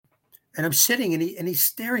And I'm sitting and he's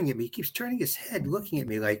staring at me. He keeps turning his head, looking at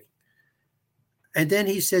me like, and then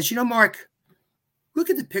he says, Mark, look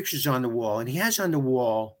at the pictures on the wall. And he has on the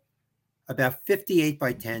wall about 58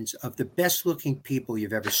 by 10s of the best looking people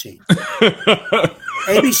you've ever seen.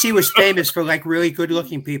 ABC was famous for like really good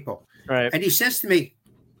looking people. Right. And he says to me,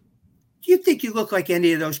 do you think you look like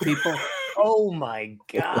any of those people? Oh my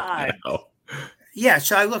God. Wow. Yeah.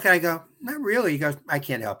 So I look and I go, not really. He goes, I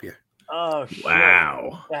can't help you. Oh, shit.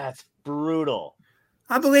 Wow. That's brutal.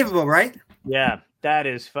 Unbelievable, right? Yeah. That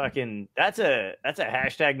is fucking, that's a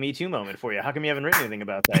hashtag Me Too moment for you. How come you haven't written anything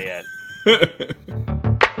about that yet?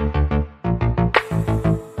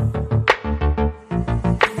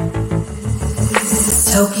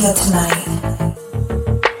 Topia Tonight.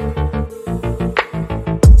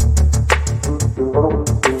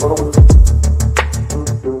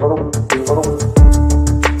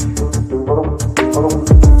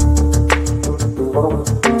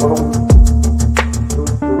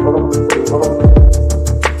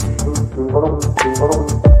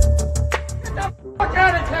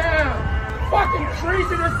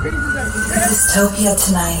 Topia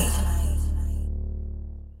Tonight.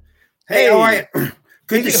 Hey, how are you?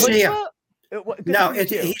 Good to see you. No,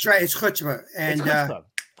 he's right. It's chutzpah, and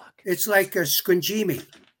it's like a scungimi.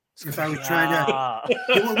 If I was trying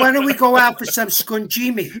to, why don't we go out for some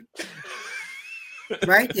scungimi?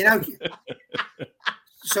 Right?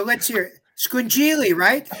 So let's hear it. Scungili,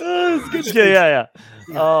 right? Yeah.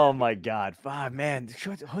 Oh my God, man,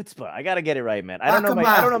 chutzpah. I gotta get it right, man. I don't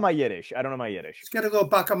know my Yiddish. It's got to go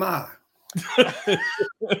bakama.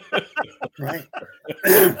 Right?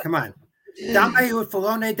 Come on. Dame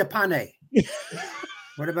ufalone de pane.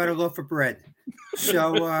 What about a loaf of bread?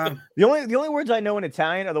 So the only words I know in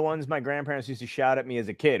Italian are the ones my grandparents used to shout at me as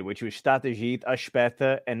a kid, which was state zit,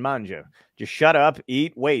 aspetta, and mangia. Just shut up,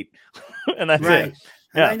 eat, wait, and that's right. it.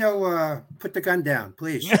 And I know put the gun down,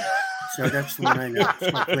 please. So that's the one I know.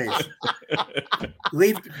 So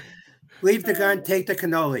please. Leave the gun, take the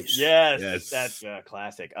cannolis. Yes. That's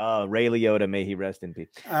classic. Ray Liotta, may he rest in peace.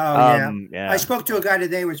 Oh, yeah. I spoke to a guy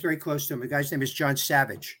today who was very close to him. The guy's name is John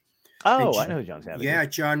Savage. Oh, I know who John Savage is.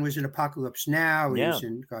 is. John was in Apocalypse Now. He was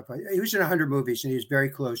in 100 movies, and he was very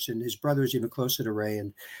close. And his brother was even closer to Ray,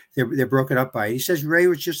 and they're broken up by it. He says Ray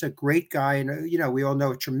was just a great guy, and we all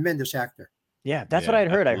know a tremendous actor. Yeah, that's what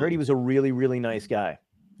I'd heard. Absolutely. I heard he was a really, really nice guy.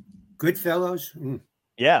 Goodfellas. Mm.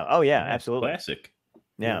 Yeah. Oh, yeah. Absolutely. Classic.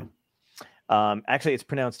 Yeah. Actually, it's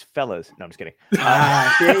pronounced fellas. No, I'm just kidding.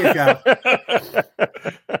 There you go.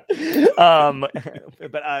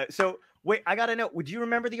 So wait, I gotta know. Would you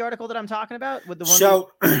remember the article that I'm talking about with the one?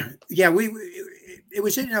 So, it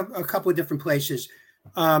was in a couple of different places.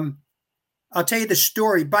 I'll tell you the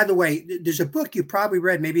story. By the way, there's a book you probably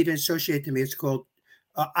read. Maybe you didn't associate to me. It's called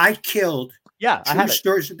 "I Killed." Yeah, I have it.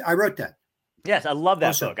 Stories. I wrote that. Yes, I love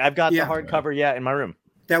that book. I've got the hardcover. Yeah, in my room.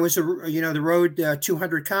 That was the Road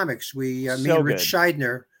 200 Comics. Me and Rich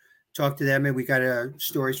Scheidner talked to them, and we got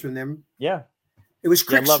stories from them. Yeah, it was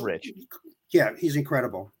Chris. I love Rich. Yeah, he's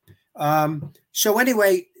incredible. So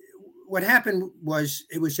anyway, what happened was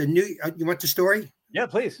it was you want the story? Yeah,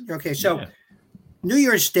 please. Okay, so New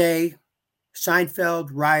Year's Day,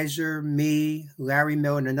 Seinfeld, Reiser, me, Larry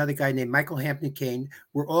Miller, and another guy named Michael Hampton Kane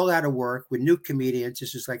were all out of work with new comedians.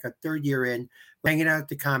 This is like a third year in, hanging out at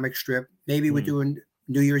the comic strip. Maybe we're doing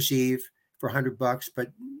New Year's Eve for $100,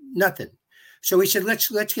 but nothing. So we said, let's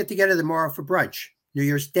get together tomorrow for brunch, New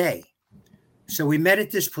Year's Day. So we met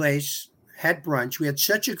at this place, had brunch. We had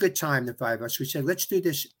such a good time, the five of us. We said, let's do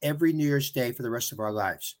this every New Year's Day for the rest of our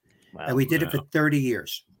lives. Wow, and we did it for 30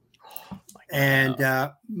 years. And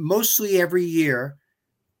mostly every year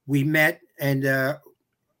we met, and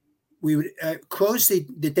we would close the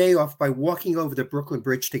day off by walking over the Brooklyn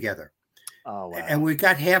Bridge together. Oh, wow. And we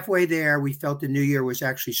got halfway there. We felt the new year was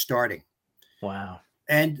actually starting. Wow.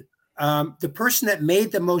 And the person that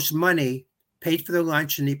made the most money paid for the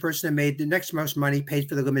lunch, and the person that made the next most money paid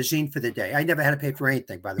for the limousine for the day. I never had to pay for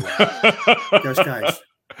anything, by the way. Those guys.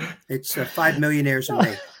 It's 5 millionaires and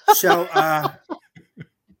me. So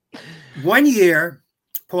one year,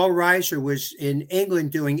 Paul Reiser was in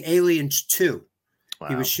England doing Aliens 2. Wow.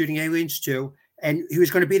 He was shooting Aliens 2, and he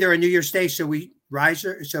was going to be there on New Year's Day. So me,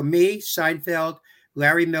 Seinfeld,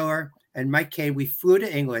 Larry Miller, and Mike Caine, we flew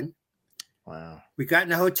to England. Wow. We got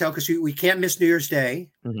in a hotel because we can't miss New Year's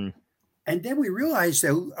Day. Mm-hmm. And then we realized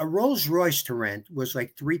that a Rolls Royce to rent was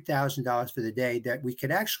like $3,000 for the day, that we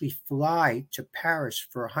could actually fly to Paris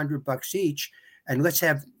for $100 each, and let's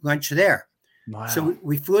have lunch there. Wow. So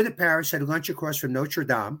we flew to Paris, had lunch across from Notre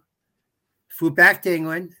Dame, flew back to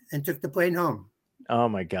England, and took the plane home. Oh,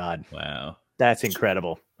 my God. Wow. That's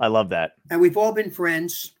incredible. I love that. And we've all been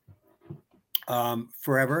friends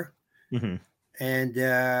forever. Mm-hmm. And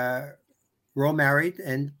we're all married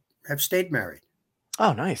and have stayed married.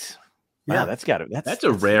 Oh, nice. Yeah, wow, that's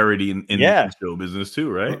a rarity in show business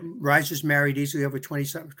too, right? Rise is married easily over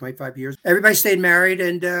 25 years. Everybody stayed married,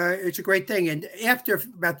 and it's a great thing. And after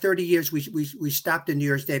about 30 years, we stopped in New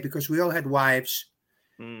Year's Day because we all had wives,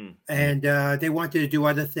 and they wanted to do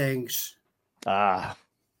other things. And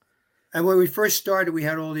when we first started, we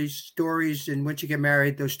had all these stories, and once you get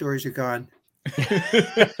married, those stories are gone.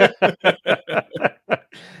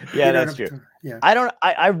 Yeah, that's true. Yeah,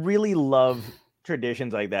 I really love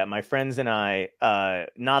traditions like that. My friends and I,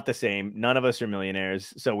 not the same. None of us are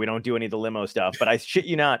millionaires, so we don't do any of the limo stuff. But I shit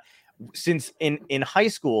you not, since in high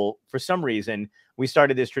school, for some reason, we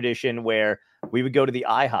started this tradition where we would go to the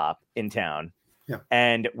IHOP in town,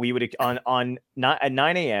 and we would at 9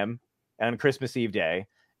 a.m. on Christmas Eve day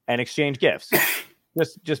and exchange gifts.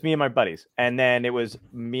 Just me and my buddies, and then it was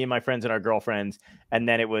me and my friends and our girlfriends, and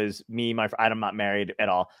then it was me, I'm not married at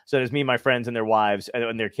all, so it was me and my friends and their wives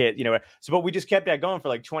and their kids, you know. So, but we just kept that going for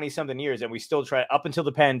like 20 something years, and we still try up until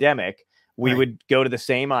the pandemic. We would go to the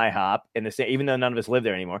same IHOP in the same, even though none of us live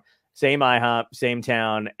there anymore. Same IHOP, same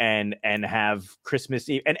town, and have Christmas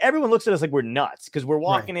Eve, and everyone looks at us like we're nuts because we're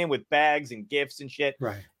walking in with bags and gifts and shit.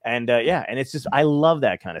 Right. And and it's just, I love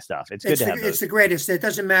that kind of stuff. It's good to have those. It's the greatest. It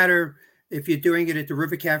doesn't matter if you're doing it at the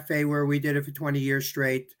River Cafe, where we did it for 20 years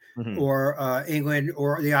straight, or England,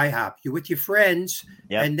 or the IHOP. You're with your friends,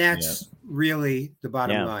 and that's really the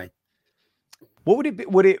bottom line. What would it be?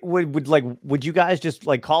 Would you guys just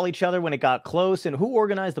like call each other when it got close? And who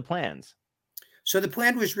organized the plans? So the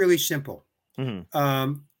plan was really simple. It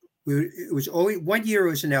was always 1 year it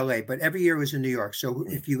was in LA, but every year it was in New York. So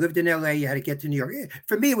if you lived in LA, you had to get to New York.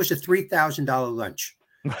 For me, it was a $3,000 lunch.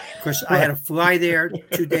 Because I had to fly there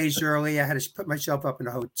 2 days early. I had to put myself up in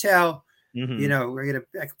a hotel. You know,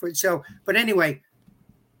 but anyway,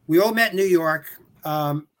 we all met in New York.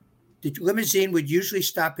 The limousine would usually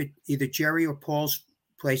stop at either Jerry or Paul's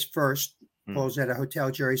place first. Paul's at a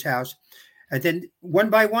hotel, Jerry's house. And then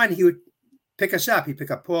one by one, he would pick us up. He'd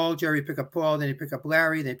pick up Paul, Jerry pick up Paul, then he'd pick up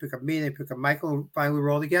Larry, then he'd pick up me, then he'd pick up Michael, and finally we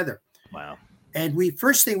were all together. Wow. And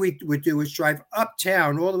first thing we would do was drive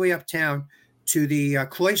uptown, all the way uptown, to the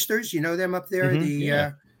Cloisters, you know them up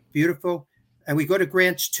there, beautiful. And we go to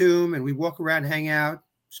Grant's tomb, and we walk around, hang out,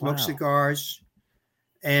 smoke cigars,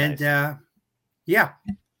 and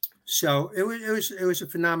so it was a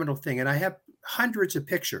phenomenal thing. And I have hundreds of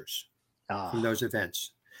pictures from those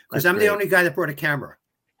events because I'm the only guy that brought a camera.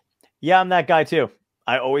 Yeah, I'm that guy too.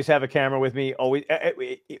 I always have a camera with me. Always.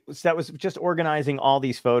 That was just organizing all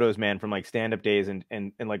these photos, man, from like stand-up days and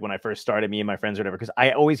like when I first started, me and my friends or whatever. Because I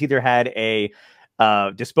always either had a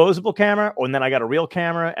disposable camera, or then I got a real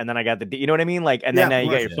camera, and then I got you know what I mean? Like, and then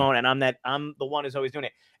you got your phone, and I'm the one who's always doing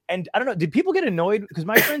it. And I don't know, did people get annoyed? Because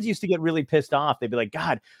my friends used to get really pissed off. They'd be like,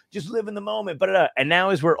 "God, just live in the moment." But and now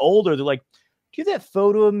as we're older, they're like, "Do you have that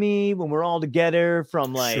photo of me when we're all together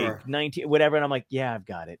from like 19 whatever?" And I'm like, "Yeah, I've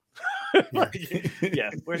got it."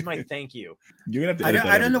 Where's my thank you? You're gonna have to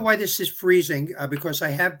I don't know why this is freezing because I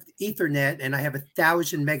have Ethernet and I have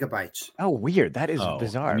 1,000 megabytes. Oh, weird. That is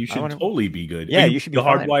bizarre. You should totally be good. Yeah, you should be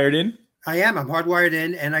hardwired in. I am. I'm hardwired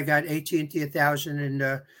in, and I got AT&T 1,000. And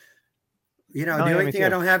the only thing I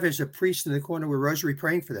don't have is a priest in the corner with rosary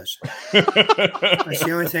praying for this. That's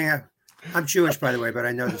the only thing. I'm Jewish, by the way, but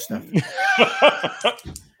I know this stuff.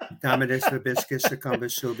 Dominus vobiscus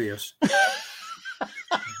succumbus subius.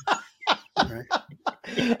 Right.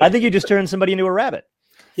 I think you just turned somebody into a rabbit.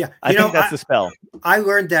 Yeah, I think that's the spell. I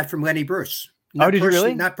learned that from Lenny Bruce. Did you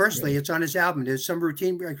really? Not personally. It's on his album. There's some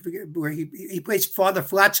routine where he plays Father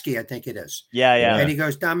Flatsky, I think it is. Yeah. And he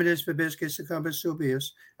goes Dominus vobiscus succumbus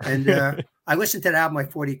subius. And I listened to that album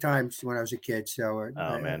like 40 times when I was a kid. So,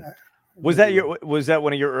 man, was that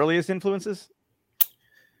one of your earliest influences?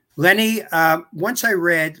 Lenny. Once I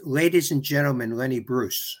read Ladies and Gentlemen, Lenny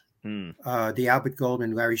Bruce. The Albert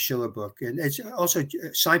Goldman, Larry Schiller book. And it's also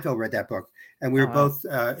Seinfeld read that book. And we were both,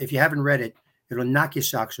 if you haven't read it, it'll knock your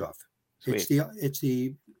socks off. Sweet. It's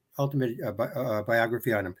the ultimate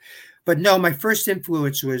biography on him. But no, my first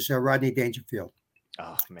influence was Rodney Dangerfield.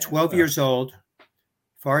 Oh, man. 12 years old,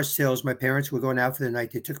 Forest Hills. My parents were going out for the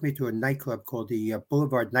night. They took me to a nightclub called the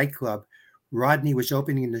Boulevard Nightclub. Rodney was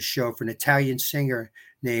opening the show for an Italian singer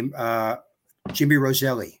named Jimmy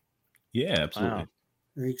Roselli. Yeah, absolutely. Wow.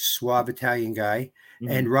 Very suave Italian guy.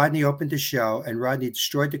 And Rodney opened the show, and Rodney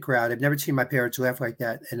destroyed the crowd. I've never seen my parents laugh like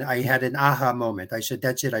that. And I had an aha moment. I said,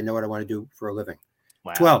 that's it. I know what I want to do for a living.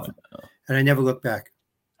 Wow. 12. And I never looked back.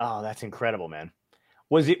 Oh, that's incredible, man.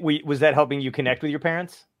 Was that helping you connect with your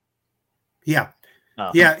parents? Yeah.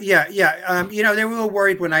 Oh. Yeah. You know, they were a little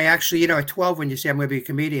worried when I actually, you know, at 12, when you say I'm going to be a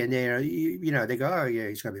comedian, you know, they go, oh yeah,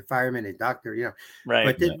 he's going to be a fireman, a doctor, you know. Right.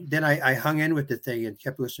 But then I hung in with the thing and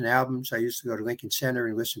kept listening to albums. I used to go to Lincoln Center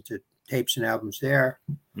and listen to tapes and albums there.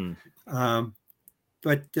 Yeah,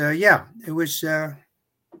 it was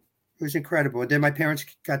incredible. And then my parents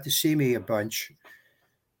got to see me a bunch.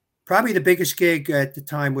 Probably the biggest gig at the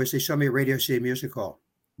time was they saw me at Radio City Music Hall.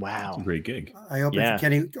 Wow. That's a great gig. I opened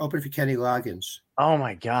for Kenny Loggins. Oh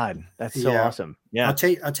my God. That's so awesome. Yeah. I'll tell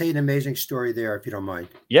you an amazing story there if you don't mind.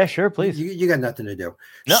 Yeah, sure, please. You got nothing to do.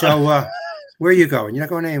 No. So where are you going? You're not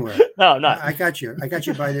going anywhere. No, I'm not. I got you. I got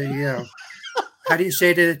you by the, you know, how do you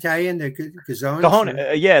say it in Italian? The calzones?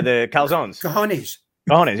 Cajones. Yeah, the calzones. Cajones.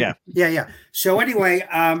 Cajones, yeah. Yeah. So anyway,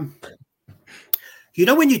 you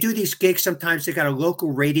know, when you do these gigs, sometimes they got a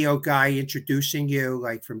local radio guy introducing you,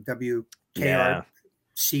 like from WKRCD,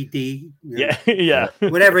 you know, Yeah.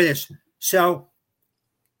 whatever it is. So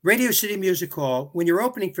Radio City Music Hall, when you're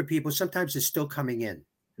opening for people, sometimes it's still coming in.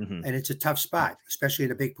 Mhm. And it's a tough spot, especially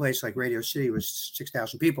in a big place like Radio City with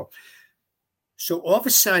 6,000 people. So all of a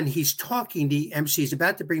sudden, he's talking, the MC is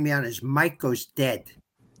about to bring me on, his mic goes dead,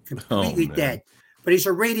 completely dead. But he's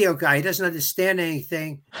a radio guy. He doesn't understand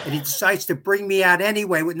anything. And he decides to bring me out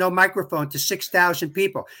anyway with no microphone to 6,000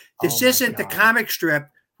 people. This isn't the comic strip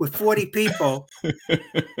with 40 people.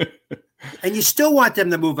 And you still want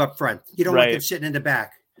them to move up front. You don't want them sitting in the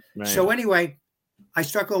back. Right. So anyway, I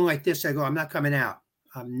start going like this. I go, I'm not coming out.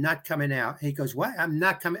 I'm not coming out. And he goes, what? I'm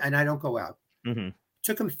not coming. And I don't go out.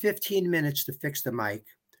 Took him 15 minutes to fix the mic.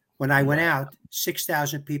 When I went out,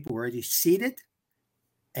 6,000 people were already seated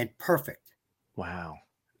and perfect. Wow.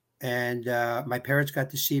 And my parents got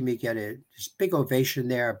to see me get this big ovation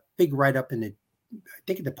there, big write-up in I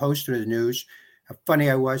think in the Post or the News, how funny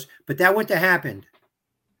I was. But that wouldn't have happened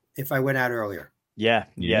if I went out earlier. Yeah.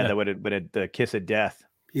 That would have been the kiss of death.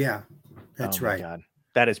 Yeah, that's right. God.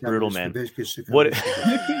 That is brutal, man. What?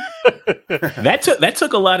 That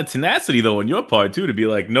took a lot of tenacity though on your part too, to be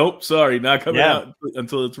like, nope, sorry, not coming out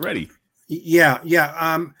until it's ready. Yeah.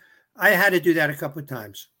 I had to do that a couple of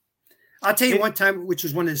times. I'll tell you one time, which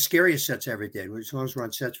was one of the scariest sets I ever did. As long as we're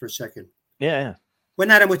on sets for a second. Yeah. One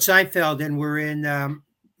night I'm with Seinfeld, and we're in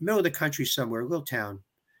middle of the country somewhere, a little town,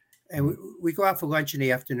 and we go out for lunch in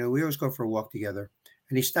the afternoon. We always go for a walk together.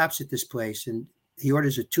 And he stops at this place, and he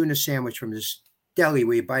orders a tuna sandwich from this deli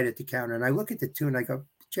where you bite at the counter. And I look at the tuna, I go,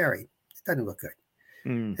 Jerry, it doesn't look good.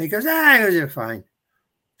 And he goes, it's fine.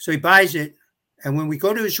 So he buys it. And when we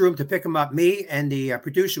go to his room to pick him up, me and the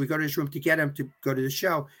producer, we go to his room to get him to go to the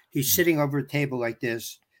show. He's sitting over a table like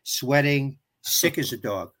this, sweating, sick as a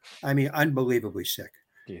dog. I mean, unbelievably sick.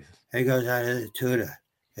 Jesus. And he goes, tuna.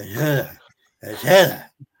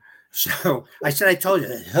 So I said, I told you.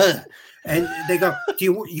 And they go,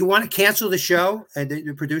 do you want to cancel the show? And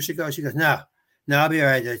the producer goes, no, I'll be all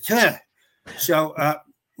right. So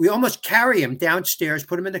we almost carry him downstairs,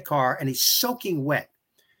 put him in the car, and he's soaking wet.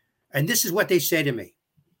 And this is what they say to me.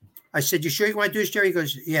 I said, you sure you want to do this, Jerry? He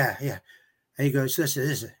goes, yeah. And he goes,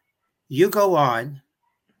 listen, you go on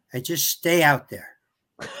and just stay out there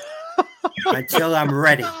until I'm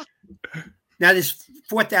ready. Now there's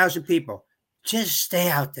 4,000 people. Just stay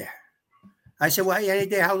out there. I said, well, any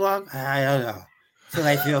day, how long? I don't know. Till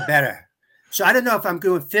I feel better. So I don't know if I'm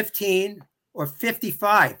doing 15 or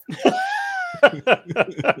 55.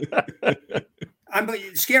 I'm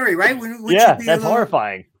scary, right? That's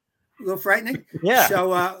horrifying. A little frightening. Yeah. So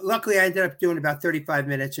luckily I ended up doing about 35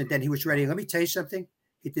 minutes, and then he was ready. Let me tell you something.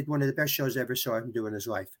 He did one of the best shows I ever saw him do in his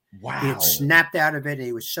life. Wow. He had snapped out of it, and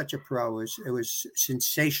he was such a pro. It was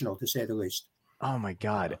sensational, to say the least. Oh my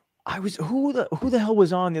God. Who the hell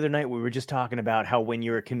was on the other night? We were just talking about how when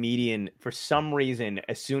you're a comedian, for some reason,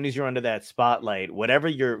 as soon as you're under that spotlight, whatever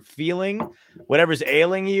you're feeling, whatever's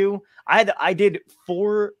ailing you, I did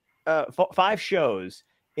 5 shows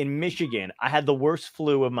in Michigan. I had the worst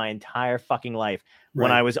flu of my entire fucking life. Right.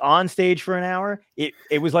 When I was on stage for an hour,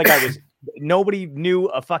 it was like nobody knew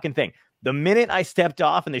a fucking thing. The minute I stepped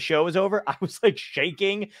off and the show was over, I was like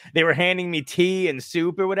shaking. They were handing me tea and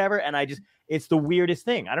soup or whatever. And it's the weirdest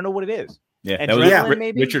thing. I don't know what it is. Yeah. That was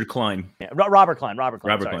Richard Klein. Yeah, Robert Klein.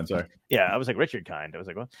 Sorry. Yeah. I was like, Richard Kind. I was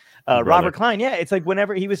like, what? Robert Klein. Yeah. It's like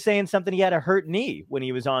whenever he was saying something, he had a hurt knee when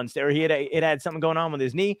he was on stage, or it had something going on with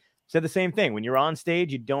his knee. Said the same thing. When you're on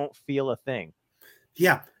stage, you don't feel a thing.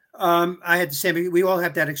 Yeah. I had the same. We all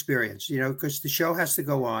have that experience, because the show has to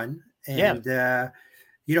go on. And,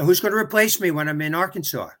 who's going to replace me when I'm in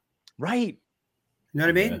Arkansas? Right. You know what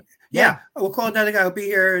I mean? Yeah. We'll call another guy. He'll be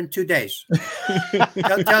here in 2 days.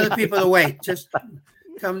 Tell the people to wait. Just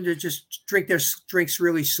Tell them to just drink their drinks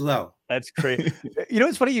really slow. That's crazy.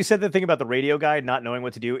 It's funny you said the thing about the radio guy not knowing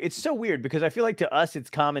what to do. It's so weird because I feel like to us it's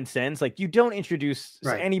common sense. Like you don't introduce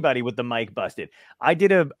anybody with the mic busted. I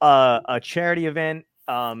did a charity event.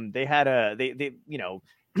 They had they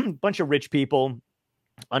bunch of rich people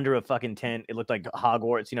under a fucking tent. It looked like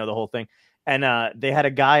Hogwarts, the whole thing. And they had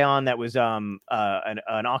a guy on that was an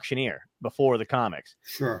auctioneer before the comics.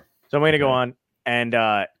 Sure. So I'm going to go on, and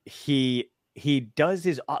he does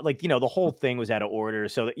his the whole thing was out of order,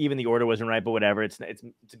 so even the order wasn't right. But whatever, it's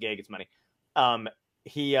a gig, it's money.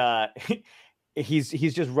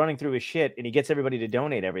 He's just running through his shit, and he gets everybody to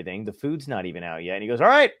donate everything. The food's not even out yet, and he goes, "All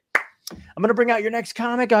right, I'm gonna bring out your next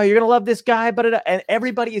comic. Oh, you're gonna love this guy." But and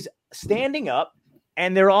everybody is standing up.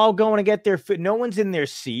 And they're all going to get their food. No one's in their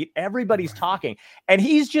seat. Everybody's talking, and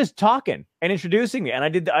he's just talking and introducing me. And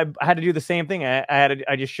I had to do the same thing. I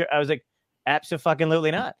was like,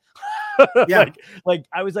 abso-fucking-lutely not. Yeah.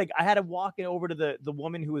 I was like, I had to walk over to the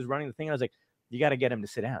woman who was running the thing. And I was like, you got to get him to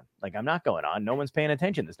sit down. Like, I'm not going on. No one's paying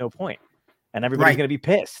attention. There's no point. And everybody's going to be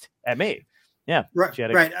pissed at me. Yeah.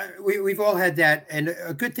 Right. We've all had that. And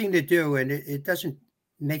a good thing to do, and it doesn't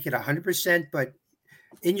make it 100%, but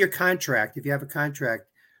in your contract, if you have a contract,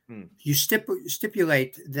 you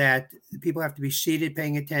stipulate that people have to be seated,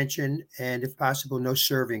 paying attention, and if possible, no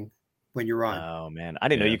serving when you're on. Oh man, I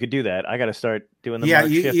didn't know you could do that. I got to start doing the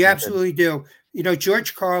you absolutely do.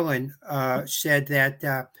 George Carlin said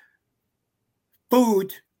that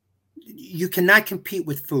food, you cannot compete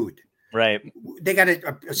with food. Right. They got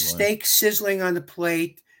a steak sizzling on the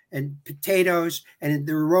plate and potatoes and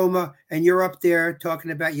the aroma, and you're up there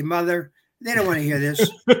talking about your mother. They don't want to hear this.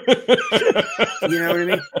 You know what I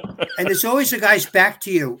mean? And there's always the guy's back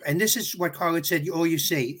to you. And this is what Carlin said, all you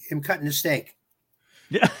see, him cutting the steak.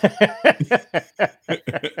 Yeah.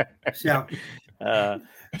 So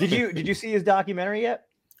did you see his documentary yet?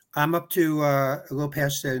 I'm up to a little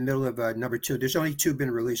past the middle of number 2. There's only 2 been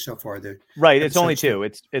released so far. Right. It's only 2.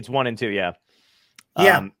 It's 1 and 2. Yeah.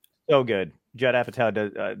 Yeah. So good. Judd Apatow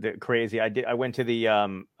does the crazy. I went to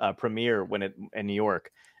the premiere in New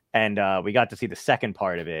York. And we got to see the second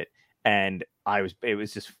part of it, and it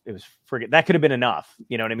was that could have been enough.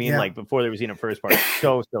 You know what I mean? Yeah. Like before there was even first part.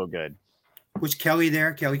 So good. Was Kelly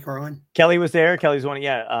there? Kelly Carlin? Kelly was there. Kelly's one.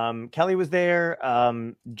 Yeah. Kelly was there.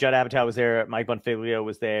 Judd Apatow was there. Mike Bonfiglio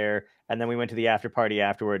was there. And then we went to the after party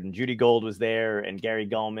afterward, and Judy Gold was there, and Gary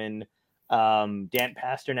Gulman, Dan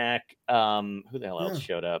Pasternak. Who the hell else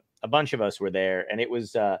showed up? A bunch of us were there, and it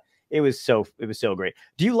was so great.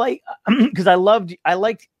 Do you like, because I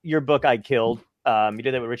liked your book, I Killed. You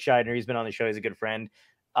did that with Rich Scheidner. He's been on the show. He's a good friend.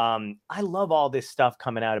 I love all this stuff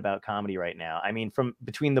coming out about comedy right now. I mean, from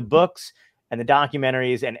between the books and the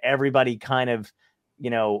documentaries and everybody kind of,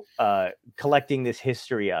 collecting this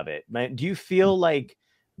history of it. Do you feel like,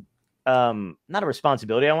 not a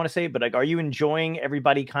responsibility, I want to say, but like, are you enjoying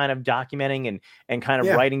everybody kind of documenting and kind of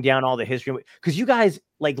writing down all the history? Because you guys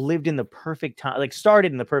like lived in the perfect time, like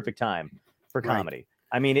started in the perfect time for comedy.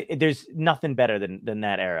 Right. I mean, there's nothing better than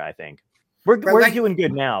that era. I think we're doing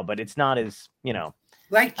good now, but it's not as,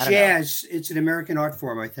 like jazz. It's an American art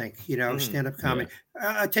form, I think, stand-up comedy.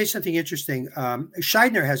 Yeah. I'll tell you something interesting.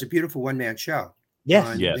 Scheidner has a beautiful one-man show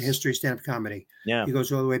on the history of stand-up comedy. Yeah. He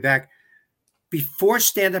goes all the way back. Before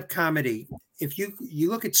stand-up comedy, if you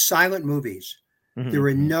look at silent movies, there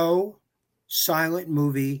are no silent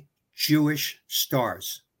movie Jewish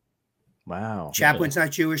stars. Wow. Chaplin's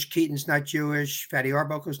not Jewish. Keaton's not Jewish. Fatty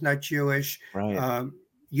Arbuckle's not Jewish. Right.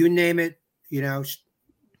 You name it,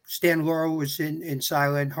 Stan Laurel was in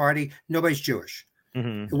silent. Hardy. Nobody's Jewish.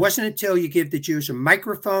 It wasn't until you give the Jews a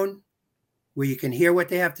microphone where you can hear what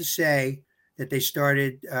they have to say that they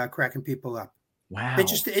started cracking people up. Wow.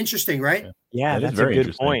 Interesting, right? Yeah, that's a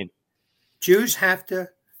good point. Jews have to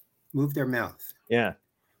move their mouth. Yeah.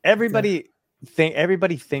 Everybody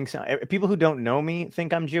thinks, people who don't know me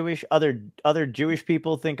think I'm Jewish. Other Jewish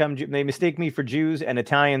people think they mistake me for Jews, and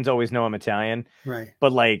Italians always know I'm Italian. Right.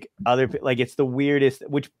 But it's the weirdest,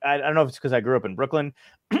 which I don't know if it's because I grew up in Brooklyn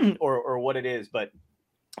or what it is, but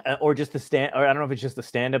or just or I don't know if it's just the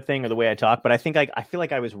stand-up thing or the way I talk, but I think I feel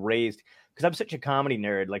like I was raised, because I'm such a comedy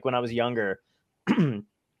nerd. Like when I was younger,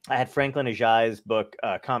 I had Franklin Ajay's book,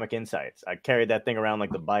 Comic Insights. I carried that thing around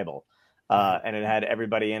like the Bible. And it had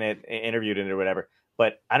everybody in it, interviewed in it or whatever.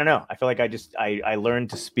 But I don't know. I feel like I learned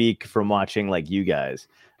to speak from watching like you guys.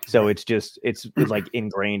 So it's like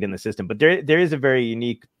ingrained in the system. But there is a very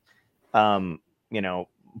unique,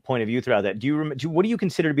 point of view throughout that. What do you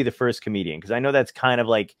consider to be the first comedian? Because I know that's kind of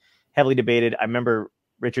like heavily debated. I remember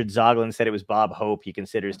Richard Zoglin said it was Bob Hope he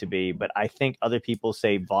considers to be, but I think other people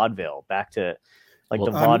say vaudeville, back to like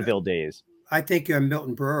the vaudeville days. I think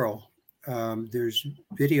Milton Berle. There's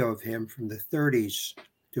video of him from the 30s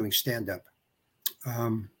doing stand-up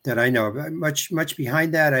that I know of. Much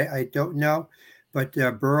behind that, I don't know. But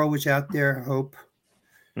Berle was out there. Hope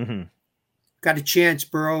got a chance.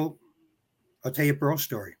 Berle, I'll tell you a Berle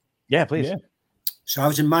story. Yeah, please. Yeah. So I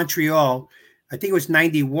was in Montreal. I think it was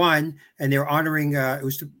 '91, and they were honoring.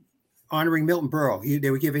 Honoring Milton Berle.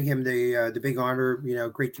 They were giving him the big honor,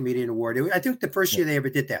 great comedian award. I think the first year they ever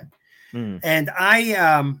did that. And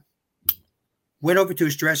I went over to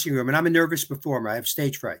his dressing room, and I'm a nervous performer. I have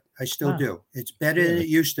stage fright. I still do. It's better than it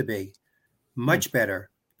used to be, much better,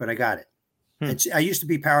 but I got it. I used to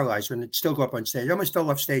be paralyzed and still go up on stage. I almost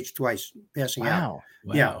fell off stage twice, passing out.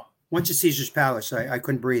 Wow. Yeah. Once at Caesar's Palace, I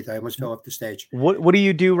couldn't breathe. I almost fell off the stage. What do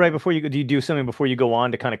you do right before you go? Do you do something before you go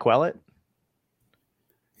on to kind of quell it?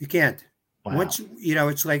 You can't. Wow. Once,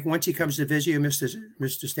 it's like once he comes to visit you,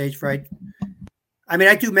 Mr. Stage Fright. I mean,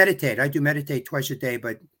 I do meditate. I do meditate twice a day,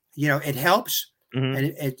 but it helps.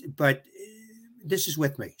 But this is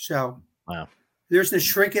with me. So wow. There's no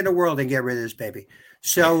shrink in the world and get rid of this baby.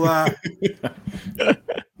 So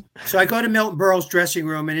so I go to Milton Berle's dressing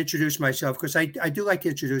room and introduce myself because I do like to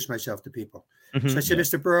introduce myself to people. So I said,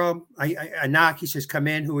 Mr. Berle, I knock. He says, come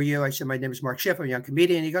in. Who are you? I said, my name is Mark Schiff. I'm a young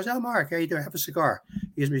comedian. He goes, oh, Mark, how you doing? Have a cigar.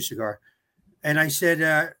 He gives me a cigar. And I said,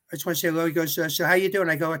 I just want to say hello. He goes, so how you doing?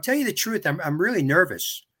 I go, I'll tell you the truth. I'm really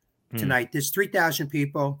nervous tonight. There's 3,000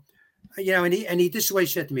 people, and he this is what he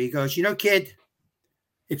said to me. He goes, kid,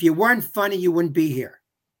 if you weren't funny, you wouldn't be here.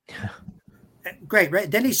 Great, right?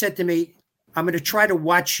 Then he said to me, I'm going to try to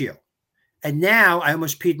watch you. And now I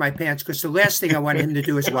almost peed my pants because the last thing I wanted him to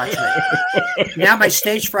do is watch me. Now my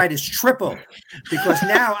stage fright is tripled because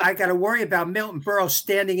now I got to worry about Milton Berle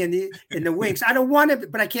standing in the wings. I don't want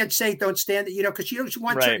it, but I can't say don't stand, because you don't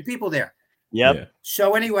want certain people there. Yep. Yeah.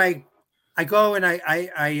 So anyway, I go and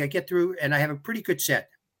I get through and I have a pretty good set.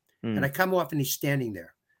 And I come off and he's standing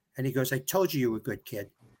there. And he goes, I told you were a good kid.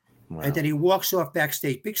 Wow. And then he walks off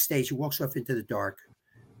backstage, big stage. He walks off into the dark.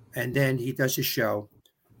 And then he does his show.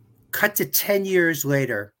 Cut to 10 years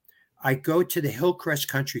later, I go to the Hillcrest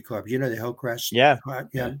Country Club. You know the Hillcrest? Yeah.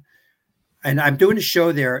 And I'm doing a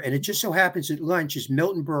show there. And it just so happens at lunch is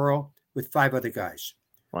Milton Berle with 5 other guys.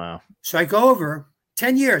 Wow. So I go over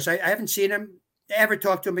 10 years. I haven't seen him, ever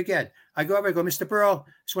talk to him again. I go over, I go, Mr. Berle,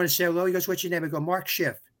 just want to say hello. He goes, what's your name? I go, Mark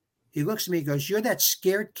Schiff. He looks at me, he goes, you're that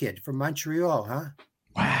scared kid from Montreal, huh?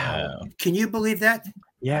 Wow. Can you believe that?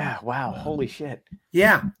 Yeah. Wow. Holy shit.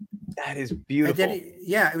 Yeah. That is beautiful. And then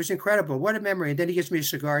it was incredible. What a memory. And then he gives me a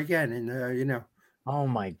cigar again. And, Oh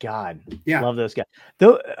my God. Yeah. Love those guys.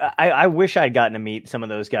 Though I wish I'd gotten to meet some of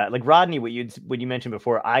those guys. Like Rodney, what you mentioned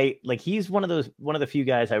before, he's one of the few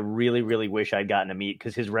guys I really, really wish I'd gotten to meet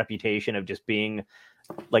because his reputation of just being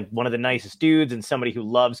like one of the nicest dudes and somebody who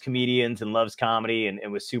loves comedians and loves comedy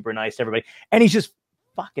and was super nice to everybody. And he's just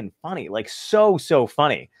fucking funny. Like so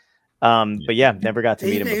funny. But yeah, never got to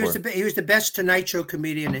meet him before. He was the best Tonight Show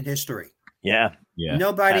comedian in history. Yeah. Yeah.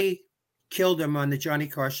 Nobody killed him on the Johnny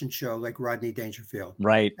Carson show like Rodney Dangerfield.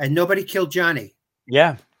 Right. And nobody killed Johnny.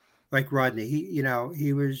 Yeah. Like Rodney.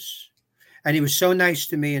 He was so nice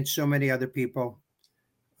to me and so many other people.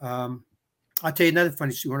 I'll tell you another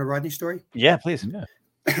funny. You want a Rodney story? Yeah, please.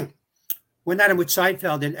 Yeah. One night I'm with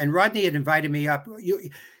Seinfeld and Rodney had invited me up.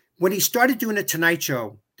 When he started doing the Tonight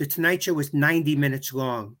Show was 90 minutes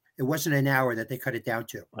long. It wasn't an hour that they cut it down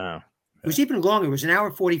to. Wow. It was even longer. It was an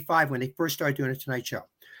hour 45 when they first started doing the Tonight Show.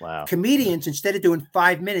 Wow. Comedians, instead of doing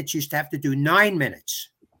 5 minutes, used to have to do 9 minutes.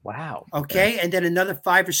 Wow. Okay. And then another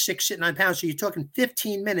 5 or 6 sitting on pounds. So you're talking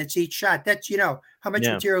 15 minutes each shot. That's, how much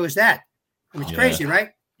material is that? I mean, it's crazy,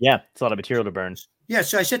 right? Yeah. It's a lot of material to burn. Yeah.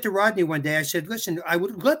 So I said to Rodney one day, I said, listen, I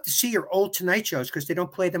would love to see your old Tonight Shows because they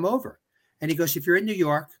don't play them over. And he goes, if you're in New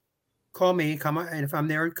York, call me, come on. And if I'm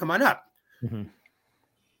there, come on up. Mm-hmm.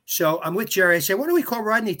 So I'm with Jerry. I said, why don't we call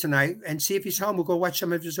Rodney tonight and see if he's home? We'll go watch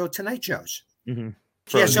some of his old Tonight Shows. Mm-hmm.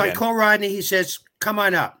 Yeah, so I call Rodney. He says, come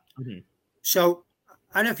on up. Mm-hmm. So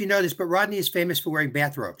I don't know if you know this, but Rodney is famous for wearing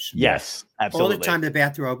bathrobes. Yes, absolutely. All the time, the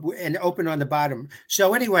bathrobe and open on the bottom.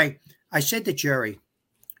 So anyway, I said to Jerry,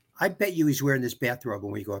 I bet you he's wearing this bathrobe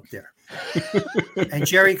when we go up there. And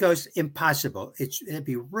Jerry goes, impossible. It'd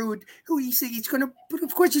be rude. Who he's going to,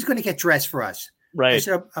 of course he's going to get dressed for us. Right. I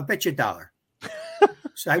said, I'll bet you $1.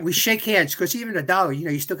 So we shake hands because even $1,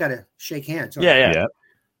 you still got to shake hands. Yeah.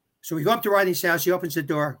 So we go up to Rodney's house. He opens the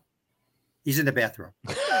door. He's in the bathroom.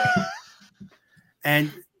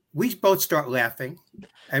 And we both start laughing.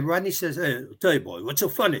 And Rodney says, hey, I'll tell you, boy, what's so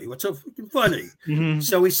funny? What's so fucking funny? Mm-hmm.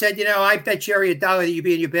 So we said, I bet Jerry $1 that you'd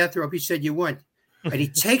be in your bathrobe. He said, you wouldn't. And he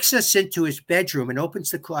takes us into his bedroom and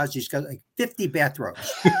opens the closet. He's got like 50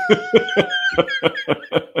 bathrobes.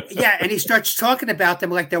 Yeah, and he starts talking about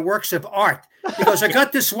them like they're works of art. He goes, I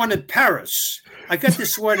got this one in Paris. I got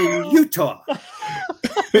this one in Utah.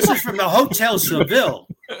 This is from the Hotel Seville.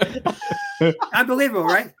 Unbelievable,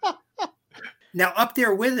 right? Now, up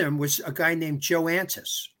there with him was a guy named Joe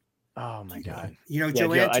Antis. Oh, my God. You know, Yeah,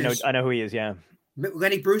 Joe Antis. I know who he is, yeah.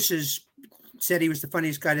 Lenny Bruce said he was the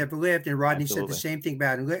funniest guy that ever lived, and Rodney Absolutely. said the same thing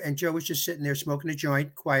about him. And Joe was just sitting there smoking a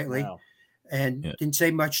joint quietly Wow. and didn't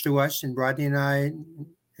say much to us. And Rodney and I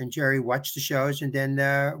and Jerry watched the shows, and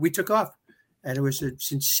then we took off. And it was a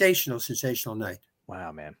sensational night.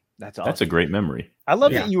 Wow, man. That's awesome. That's a great memory. I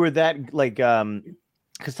love Yeah. that you were that, like,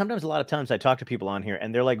 because sometimes a lot of times I talk to people on here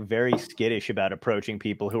and they're like very skittish about approaching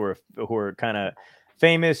people who are kind of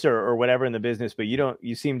famous or whatever in the business, but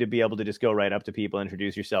you seem to be able to just go right up to people,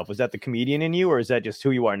 introduce yourself. Was that the comedian in you, or is that just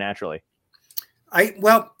who you are naturally?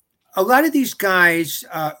 Well, a lot of these guys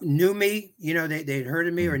knew me, you know, they'd heard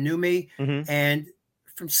of me or knew me. Mhm. And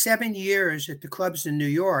from 7 years at the clubs in New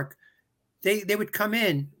York, they would come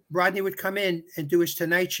in, Rodney would come in and do his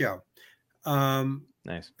Tonight Show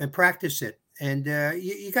Nice. and practice it. And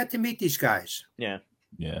you got to meet these guys. Yeah.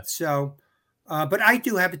 Yeah. So, but I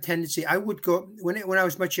do have a tendency. I would go when I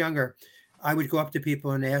was much younger. I would go up to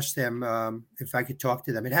people and ask them if I could talk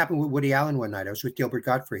to them. It happened with Woody Allen one night. I was with Gilbert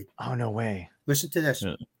Gottfried. Oh, no way. Listen to this.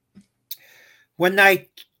 Yeah. One night,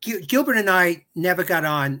 Gilbert and I never got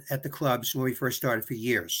on at the clubs when we first started for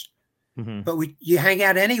years. Mhm. But you hang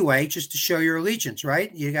out anyway just to show your allegiance,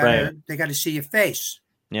 right? They got to see your face.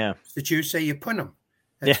 Yeah. The Jews say you put them.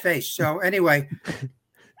 That's Yeah. face. So anyway,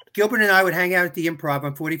 Gilbert and I would hang out at the Improv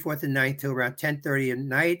on 44th and 9th till around 10:30 at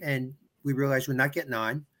night, and we realized we're not getting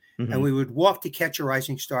on. Mhm. And we would walk to Catch a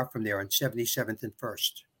Rising Star from there on 77th and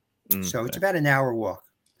 1st. So it's about an hour walk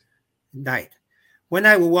at night. One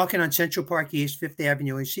night we're walking on Central Park East, 5th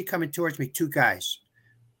Avenue, and you see coming towards me two guys.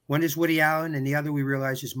 One is Woody Allen, and the other we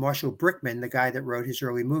realize is Marshall Brickman, the guy that wrote his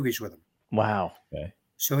early movies with him. Wow.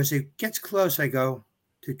 So as it gets close, I go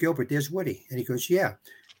to Gilbert, there's Woody. And he goes, yeah.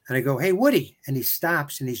 And I go, hey, Woody. And he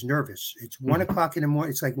stops and he's nervous. It's 1 o'clock in the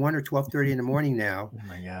morning. It's like 1 or 12:30 in the morning now. Oh,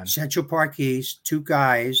 my God. Central Park East, two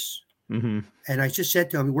guys. Mm-hmm. And I just said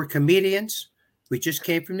to him, we're comedians. We just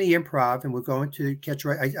came from the Improv and we're going to catch.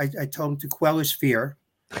 I told him to quell his fear.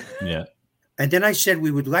 Yeah. And then I said,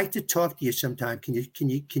 we would like to talk to you sometime. Can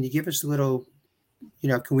you give us a little,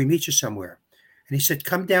 can we meet you somewhere? And he said,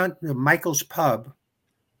 come down to Michael's Pub,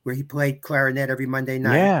 where he played clarinet every Monday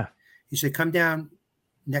night. Yeah. He said, come down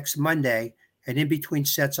next Monday, and in between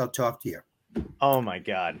sets, I'll talk to you. Oh, my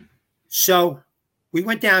God. So we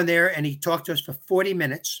went down there, and he talked to us for 40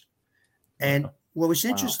 minutes. And what was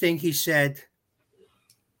interesting, he said,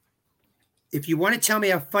 if you want to tell me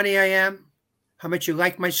how funny I am, how much you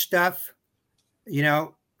like my stuff,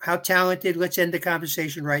 how talented, let's end the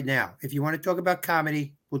conversation right now. If you want to talk about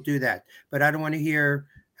comedy, we'll do that. But I don't want to hear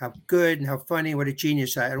how good and how funny, what a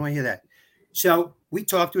genius I don't want to hear that. So we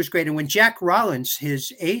talked. It was great. And when Jack Rollins,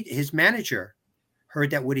 his manager, heard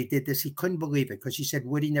that Woody did this, he couldn't believe it because he said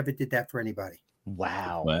Woody never did that for anybody.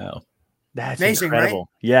 Wow. Wow. That's amazing, incredible. right?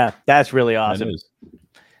 Yeah, that's really awesome. That is.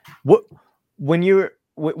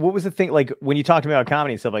 What was the thing, like when you talked about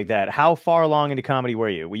comedy and stuff like that? How far along into comedy were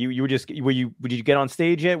you? Did you get on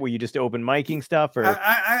stage yet? Were you just open micing stuff? Or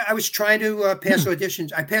I was trying to pass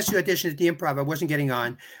auditions. I passed the audition at the Improv. I wasn't getting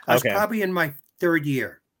on. I was probably in my third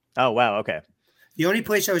year. Oh wow, okay. The only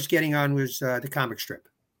place I was getting on was the comic strip.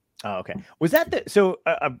 Oh, okay. Was that so?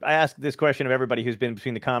 I asked this question of everybody who's been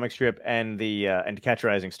between the comic strip and the and Catch a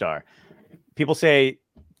Rising Star. People say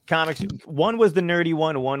comics. One was the nerdy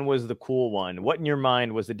one was the cool one. What in your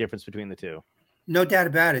mind was the difference between the two? No doubt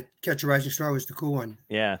about it. Catch a Rising Star was the cool one.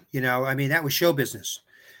 Yeah. That was show business.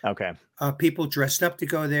 Okay. People dressed up to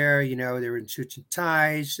go there. They were in suits and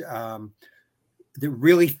ties. The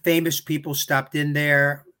really famous people stopped in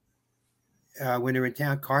there when they were in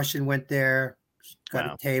town. Carson went there,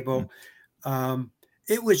 got a table.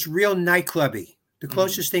 It was real nightclubby. The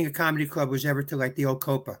closest thing a comedy club was ever to like the old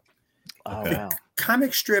Copa. Oh, The wow.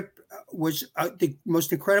 comic strip was the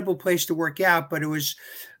most incredible place to work out, but it was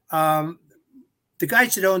the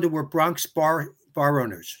guys that owned it were Bronx bar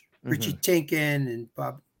owners, Richie Tinkin and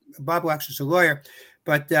Bob Wax was a lawyer,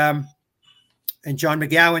 but and John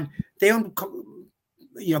McGowan. They owned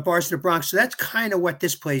bars in the Bronx, so that's kind of what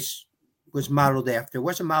this place was modeled after. It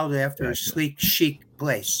wasn't modeled after a sleek, chic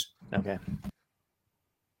place. Okay.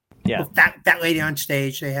 Yeah. Well, that lady on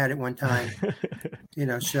stage, they had it one time.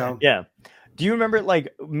 So yeah. Do you remember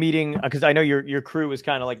like meeting? Because I know your crew was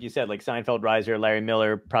kind of like you said, like Seinfeld, Reiser, Larry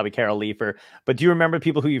Miller, probably Carol Leifer. But do you remember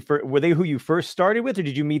people who were they who you first started with, or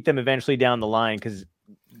did you meet them eventually down the line? Because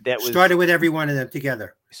that was started with every one of them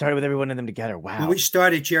together. Started with every one of them together. Wow. When we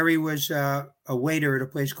started, Jerry was a waiter at a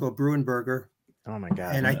place called Bruenberger. Oh my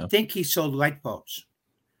God. And I think he sold light bulbs.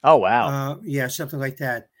 Oh wow. Yeah, something like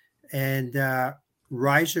that. And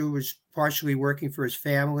Reiser was partially working for his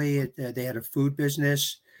family. They had a food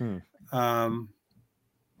business. Carol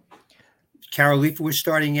Leifer was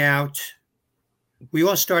starting out. We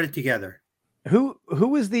all started together. Who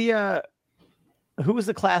was the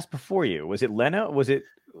class before you? Was it Leno? Was it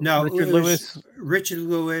no Richard Lewis? Richard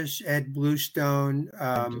Lewis, Ed Bluestone.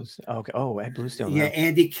 Okay. Oh, Ed Bluestone. Yeah,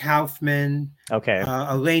 Andy Kaufman. Okay.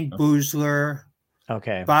 Elaine Boozler.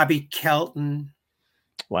 Okay. Bobby Kelton.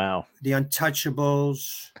 Wow. The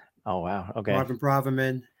Untouchables. Oh wow. Okay. Marvin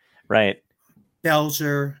Braverman. Right.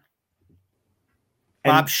 Belzer.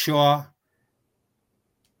 Bob Shaw.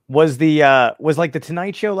 Was like the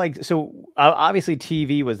Tonight Show like so? Obviously,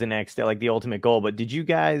 TV was the next like the ultimate goal. But did you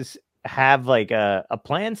guys have like a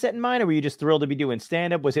plan set in mind, or were you just thrilled to be doing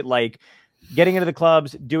stand up? Was it like getting into the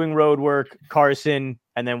clubs, doing road work, Carson,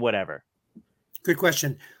 and then whatever? Good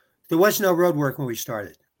question. There was no road work when we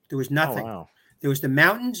started. There was nothing. Oh, wow. There was the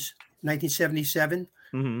mountains, 1977.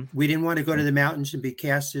 Mm-hmm. We didn't want to go to the mountains and be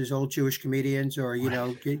cast as old Jewish comedians, or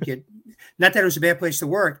get. Not that it was a bad place to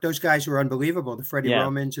work. Those guys were unbelievable. The Freddie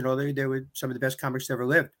Romans and all. They were some of the best comics that ever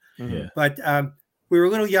lived. Mm-hmm. But we were a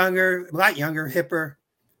lot younger, hipper,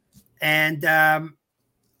 and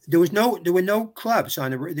there were no clubs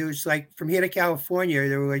on the. There was like from here to California,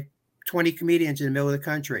 there were like 20 comedians in the middle of the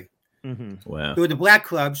country. Mm-hmm. Wow. There were the black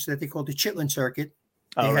clubs that they called the Chitlin Circuit.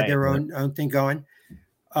 They had their own thing going.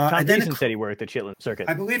 Tom Gleason said he worked the Chitlin Circuit.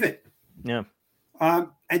 I believe it. Yeah.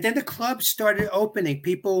 And then the clubs started opening.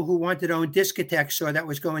 People who wanted to own discotheques saw that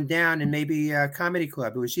was going down, and maybe a comedy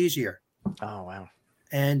club. It was easier. Oh, wow.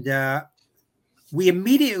 And we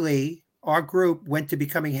immediately, our group went to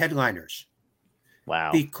becoming headliners.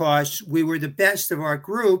 Wow. Because we were the best of our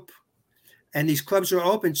group, and these clubs were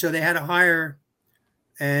open, so they had to hire.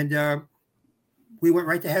 And we went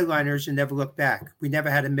right to headliners and never looked back. We never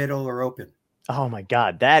had a middle or open. Oh my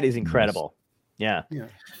God, that is incredible. Yeah. Yeah.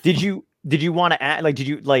 Did you want to add, like, did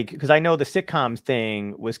you like, because I know the sitcoms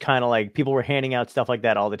thing was kind of like people were handing out stuff like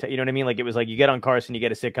that all the time. You know what I mean? Like it was like you get on Carson, you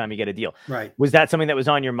get a sitcom, you get a deal. Right. Was that something that was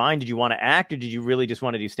on your mind? Did you want to act, or did you really just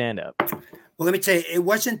want to do stand up? Well, let me tell you, it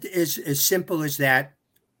wasn't as simple as that.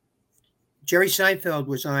 Jerry Seinfeld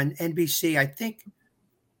was on NBC, I think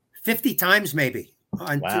 50 times maybe.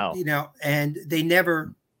 Wow. And they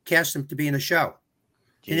never cast him to be in a show.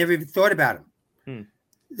 Jeez. They never even thought about him.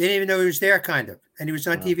 They didn't even know he was there, kind of. And he was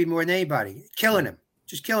on TV more than anybody, killing him,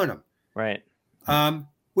 just killing him. Right.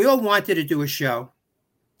 We all wanted to do a show.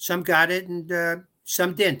 Some got it and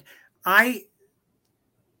some didn't. I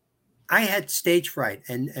had stage fright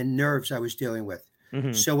and nerves I was dealing with.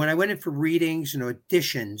 Mm-hmm. So when I went in for readings and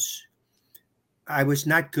auditions, I was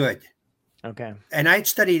not good. Okay. And I'd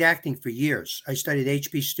studied acting for years. I studied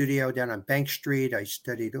HB Studio down on Bank Street. I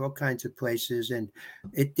studied all kinds of places, and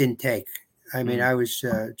it didn't take. I mean, I was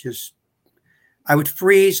I would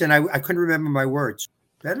freeze, and I couldn't remember my words.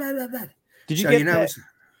 Did you get that?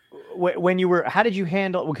 When you were, how did you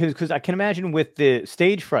handle, because I can imagine with the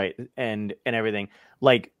stage fright and everything,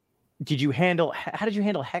 like, how did you handle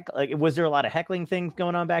heckling? Like, was there a lot of heckling things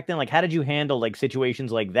going on back then? Like, how did you handle like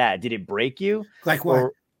situations like that? Did it break you? Like what?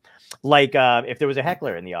 Or, like if there was a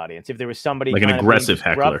heckler in the audience, if there was somebody like an aggressive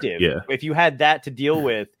heckler, if you had that to deal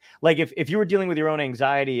with, like if you were dealing with your own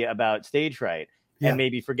anxiety about stage fright and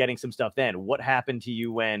maybe forgetting some stuff, then what happened to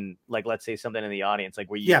you when, like, let's say something in the audience, like,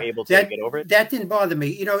 were you able to get over it? That didn't bother me.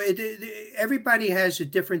 You know, everybody has a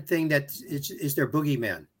different thing that is their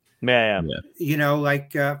boogeyman. Yeah. You know,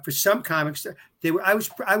 like for some comics, I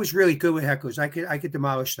was really good with hecklers. I could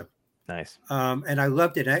demolish them. Nice. And I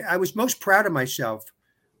loved it. I was most proud of myself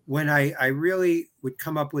when I really would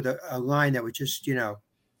come up with a line that would just,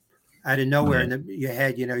 out of nowhere in your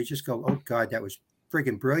head, you just go, oh God, that was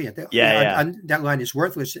freaking brilliant. That line is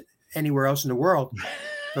worthless anywhere else in the world.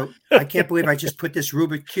 But I can't believe I just put this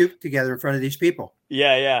Rubik's Cube together in front of these people.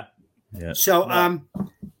 Yeah. So,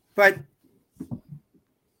 but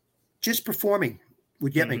just performing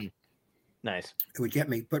would get me. Nice. It would get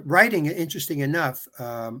me. But writing, interesting enough,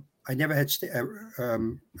 I never had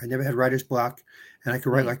writer's block, and I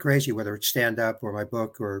could write like crazy, whether it's stand up or my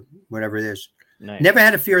book or whatever it is. Nice. Never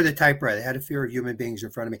had a fear of the typewriter. I had a fear of human beings in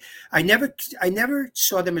front of me. I never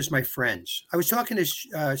saw them as my friends. I was talking to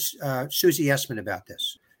Susie Essman about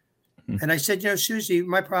this, and I said, Susie,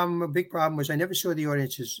 my big problem was I never saw the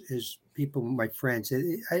audience as people, my friends.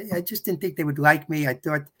 I just didn't think they would like me. I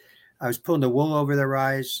thought I was pulling the wool over their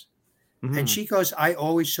eyes. And she goes, I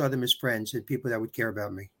always saw them as friends and people that would care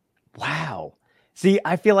about me. Wow. See,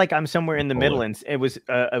 I feel like I'm somewhere in the middle, and it was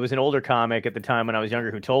an older comic at the time when I was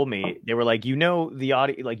younger who told me, they were like, the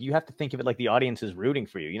audience, like you have to think of it like the audience is rooting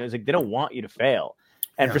for you. You know, it's like they don't want you to fail.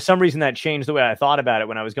 And for some reason that changed the way I thought about it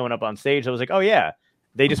when I was going up on stage. I was like, oh yeah,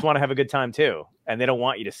 they just want to have a good time too, and they don't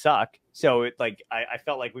want you to suck. So it like I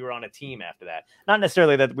felt like we were on a team after that. Not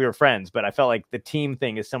necessarily that we were friends, but I felt like the team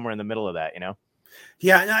thing is somewhere in the middle of that. You know?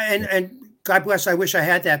 Yeah, and God bless. I wish I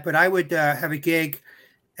had that, but I would have a gig.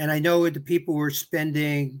 And I know the people were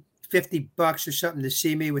spending $50 or something to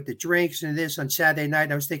see me with the drinks and this on Saturday night.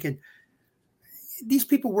 And I was thinking, these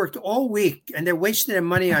people worked all week and they're wasting their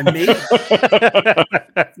money on me. You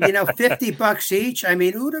know, $50 each. I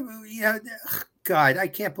mean, God, I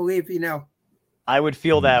can't believe, I would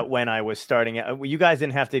feel that when I was starting out. You guys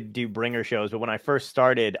didn't have to do bringer shows, but when I first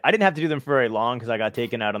started, I didn't have to do them for very long because I got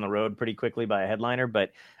taken out on the road pretty quickly by a headliner.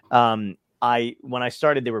 But when I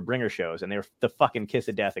started, they were bringer shows, and they were the fucking kiss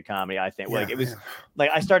of death of comedy. I think like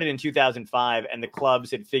I started in 2005, and the clubs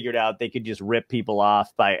had figured out they could just rip people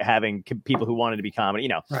off by having people who wanted to be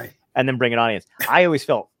comedy, right, and then bring an audience. I always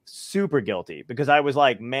felt super guilty because I was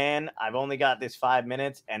like, man, I've only got this 5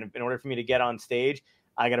 minutes, and in order for me to get on stage,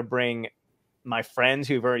 I got to bring my friends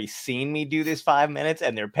who've already seen me do this 5 minutes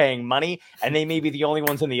and they're paying money and they may be the only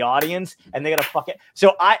ones in the audience and they gotta fuck it.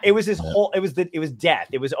 So it was death.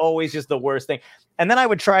 It was always just the worst thing. And then I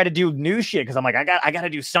would try to do new shit because I'm like, I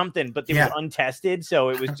gotta do something, but it was untested. So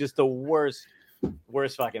it was just the worst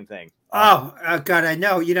fucking thing. Oh God, I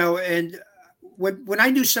know, and when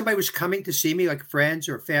I knew somebody was coming to see me, like friends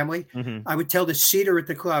or family, I would tell the seater at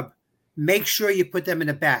the club, make sure you put them in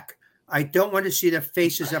the back. I don't want to see their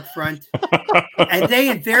faces up front. And they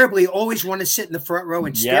invariably always want to sit in the front row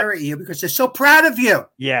and stare at you because they're so proud of you.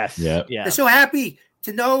 Yes. Yeah. They're so happy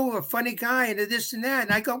to know a funny guy and this and that.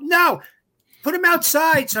 And I go, no, put him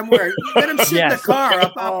outside somewhere. Let him sit in the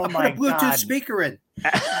car. I'll put a Bluetooth speaker in.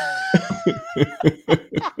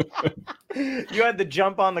 You had to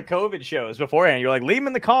jump on the COVID shows beforehand. You're like, leave him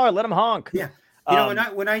in the car. Let him honk. Yeah.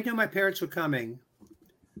 When I knew my parents were coming,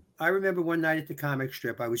 I remember one night at the comic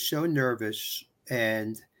strip, I was so nervous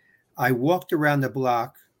and I walked around the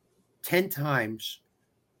block 10 times,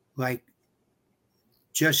 like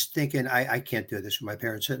just thinking, I can't do this with my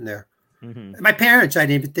parents sitting there. My parents, I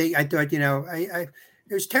didn't even think, I thought, it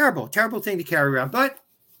was terrible thing to carry around, but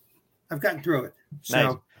I've gotten through it.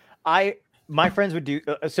 So nice. My friends would do,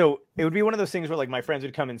 so it would be one of those things where like my friends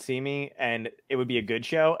would come and see me and it would be a good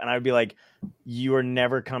show. And I would be like, you are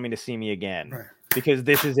never coming to see me again. Right. Because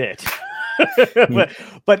this is it.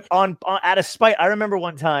 but on out of spite, I remember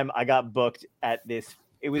one time I got booked at this.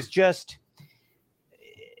 It was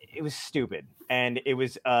stupid, and it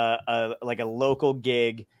was like a local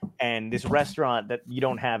gig, and this restaurant that you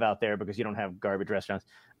don't have out there because you don't have garbage restaurants.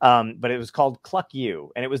 But it was called Cluck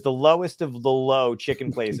You, and it was the lowest of the low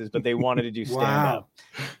chicken places, but they wanted to do stand up.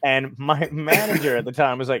 Wow. And my manager at the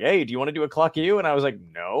time was like, "Hey, do you want to do a Cluck You?" And I was like,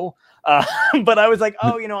 "No." But I was like,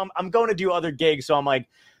 "Oh, I'm going to do other gigs." So I'm like,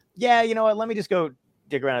 "Yeah, you know what? Let me just go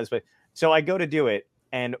dig around this place." So I go to do it,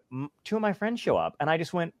 and two of my friends show up, and I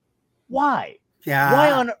just went, "Why? Yeah.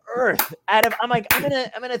 Why on earth?" I'm like, I'm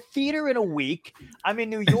in a theater in a week. I'm in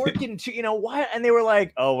New York in why? And they were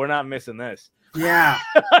like, "Oh, we're not missing this." Yeah.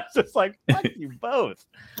 I was just like, fuck you both.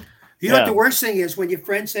 You know what the worst thing is when your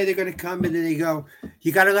friends say they're going to come and then they go,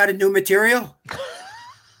 "You got a lot of new material?"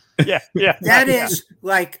 Yeah. That is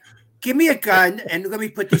like, give me a gun and let me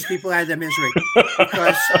put these people out of their misery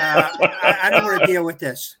because I don't want to deal with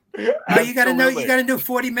this. You got to do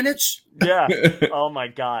 40 minutes. Yeah. Oh my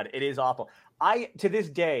God. It is awful. To this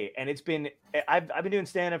day, and I've been doing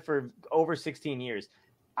stand-up for over 16 years.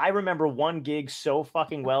 I remember one gig so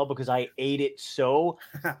fucking well because I ate it so.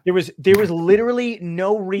 There was literally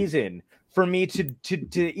no reason for me to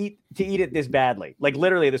eat it this badly. Like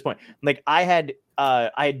literally at this point, like I had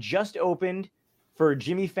just opened for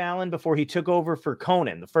Jimmy Fallon before he took over for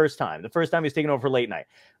Conan the first time he was taking over for late night.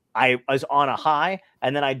 I was on a high,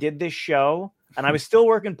 and then I did this show, and I was still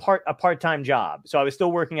working a part-time job, so I was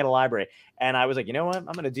still working at a library. And I was like, you know what? I'm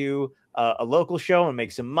going to do a local show and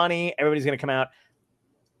make some money. Everybody's going to come out.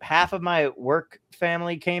 Half of my work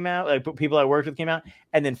family came out, like people I worked with came out,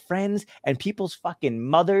 and then friends and people's fucking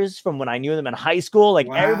mothers from when I knew them in high school. Like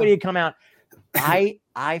everybody had come out. I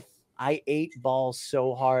ate balls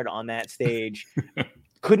so hard on that stage.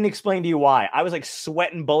 Couldn't explain to you why. I was like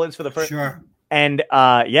sweating bullets for the first. Sure. And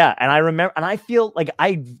and I remember, and I feel like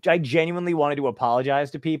I genuinely wanted to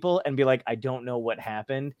apologize to people and be like, I don't know what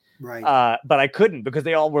happened. Right. But I couldn't because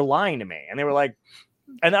they all were lying to me. And they were like,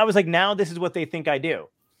 and I was like, now this is what they think I do.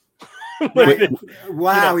 Right.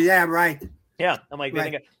 Wow. Yeah. Right. Yeah. I'm like,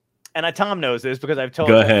 Right. and Tom knows this because I've told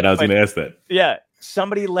Go him, ahead. I was going to ask that. Yeah.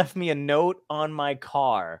 Somebody left me a note on my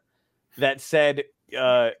car that said,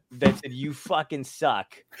 you fucking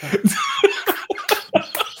suck.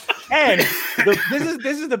 And this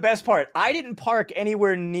is the best part. I didn't park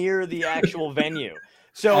anywhere near the actual venue.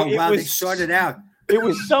 So they sorted out. It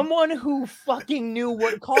was someone who fucking knew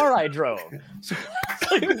what car I drove. So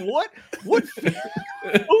like, what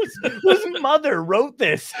whose mother wrote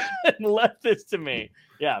this and left this to me?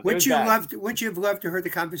 Yeah. Wouldn't you have loved to heard the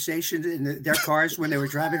conversations in their cars when they were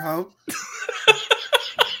driving home?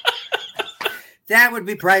 That would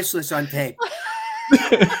be priceless on tape.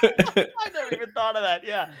 I never even thought of that.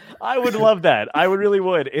 Yeah, I would love that. I really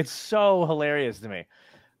would. It's so hilarious to me.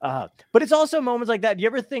 But it's also moments like that. Do you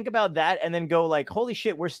ever think about that and then go like, holy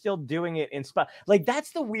shit, we're still doing it in spot? Like,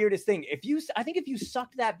 that's the weirdest thing. I think if you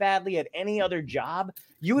sucked that badly at any other job,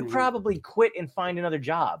 you would probably quit and find another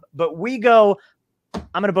job. But we go,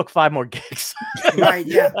 I'm going to book 5 more gigs. Right.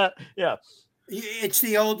 Yeah. Yeah. It's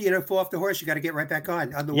the old, fall off the horse. You got to get right back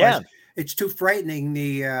on. Otherwise, it's too frightening.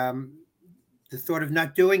 The thought of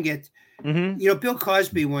not doing it. Mm-hmm. Bill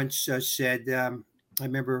Cosby once said, I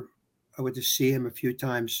remember I went to see him a few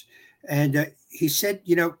times, and he said,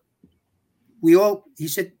 he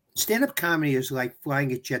said, stand-up comedy is like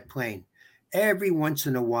flying a jet plane. Every once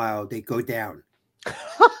in a while, they go down.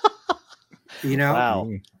 Wow.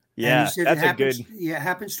 Yeah, said, that's it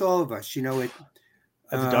happens to all of us.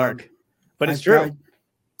 That's dark, but it's true.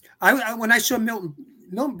 When I saw Milton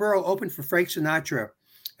Berle open for Frank Sinatra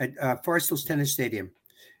at Forest Hills Tennis Stadium,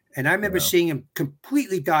 and I remember seeing him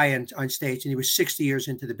completely die on stage, and he was 60 years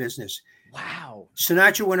into the business. Wow.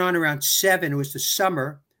 Sinatra went on around 7. It was the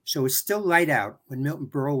summer, so it was still light out when Milton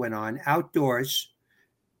Berle went on, outdoors,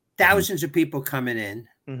 thousands of people coming in.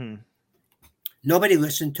 Mm-hmm. Nobody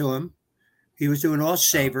listened to him. He was doing all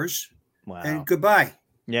savers. Wow. And goodbye.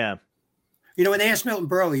 Yeah. When they asked Milton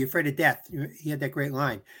Berle, "Are you afraid of death?" He had that great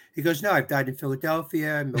line. He goes, "No, I've died in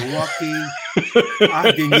Philadelphia, Milwaukee,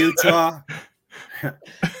 I've been in Utah."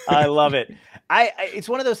 I love it. It's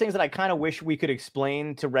one of those things that I kind of wish we could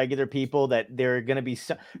explain to regular people that they're going to be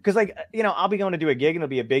because I'll be going to do a gig and it'll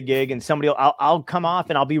be a big gig and I'll come off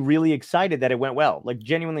and I'll be really excited that it went well, like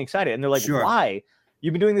genuinely excited. And they're like, sure. Why?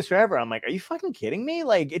 You've been doing this forever. I'm like, are you fucking kidding me?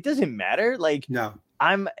 Like, it doesn't matter. Like, no,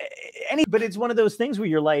 but it's one of those things where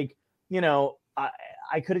you're like,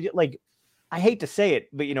 I could have I hate to say it,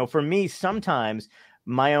 but for me, sometimes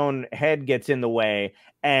my own head gets in the way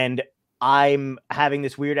and I'm having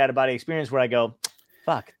this weird out-of-body experience where I go,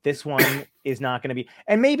 fuck, this one is not going to be,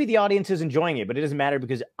 and maybe the audience is enjoying it, but it doesn't matter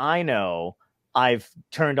because I know I've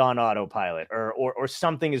turned on autopilot or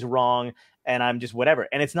something is wrong and I'm just whatever.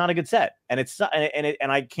 And it's not a good set. And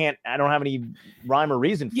I don't have any rhyme or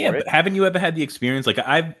reason for it. Yeah, but haven't you ever had the experience? Like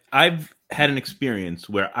I've had an experience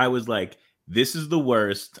where I was like, this is the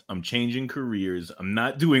worst. I'm changing careers. I'm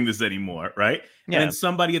not doing this anymore. Right. Yeah. And then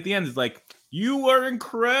somebody at the end is like, you were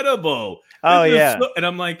incredible. Oh, yeah. And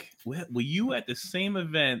I'm like, well, were you at the same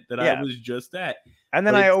event that I was just at? And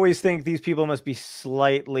then I always think these people must be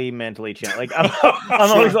slightly mentally challenged. Like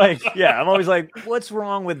I'm always like, what's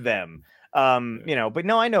wrong with them? But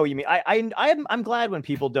no, I know what you mean. I'm glad when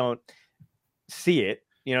people don't see it.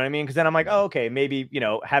 You know what I mean? Because then I'm like, oh, okay, maybe,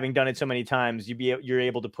 having done it so many times, you're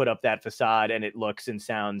able to put up that facade and it looks and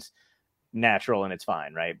sounds natural and it's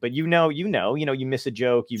fine, right? But you miss a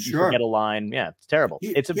joke, you forget a line. Yeah, it's terrible.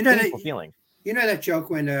 It's a painful feeling. You know that joke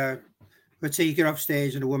when, let's say you get off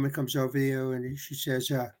stage and a woman comes over to you and she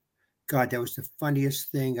says, God, that was the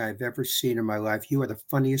funniest thing I've ever seen in my life. You are the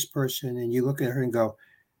funniest person. And you look at her and go,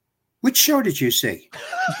 which show did you see?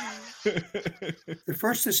 The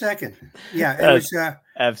first or second? Yeah, it was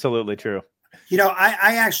absolutely true.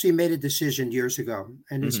 I actually made a decision years ago,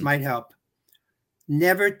 and this might help,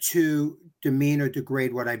 never to demean or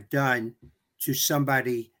degrade what I've done to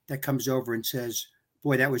somebody that comes over and says,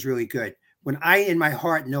 boy, that was really good. When I, in my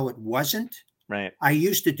heart, know it wasn't, right? I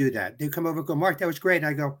used to do that. They come over and go, Mark, that was great. And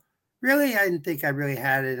I go, really? I didn't think I really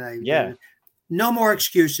had it. No more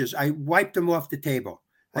excuses. I wiped them off the table.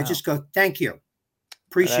 Wow. I just go, thank you.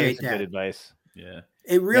 Appreciate that. Good advice. Yeah.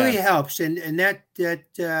 It really helps. And that's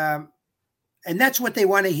what they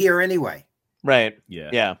want to hear anyway. Right. Yeah.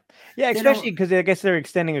 Yeah. Yeah. Especially because I guess they're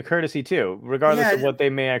extending a courtcy too, regardless of what they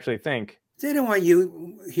may actually think. They don't want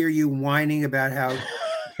hear you whining about how,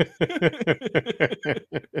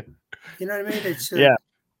 you know what I mean? It's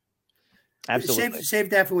Absolutely. Save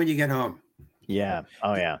that for when you get home. Yeah.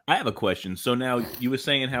 Oh yeah. I have a question. So now you were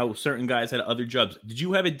saying how certain guys had other jobs. Did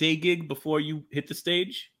you have a day gig before you hit the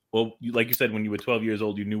stage? Well, like you said, when you were 12 years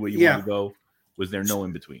old, you knew where you wanted to go. Was there no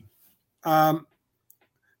in between?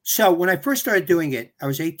 So when I first started doing it, I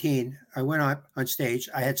was 18. I went on stage.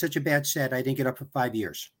 I had such a bad set, I didn't get up for 5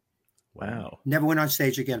 years. Wow. Never went on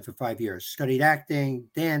stage again for 5 years. Studied acting,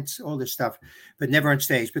 dance, all this stuff, but never on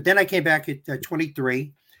stage. But then I came back at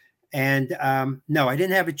 23, and no, I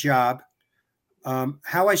didn't have a job.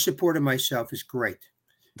 How I supported myself is great.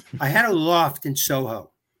 I had a loft in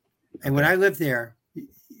Soho, and when I lived there,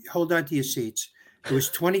 hold on to your seats, it was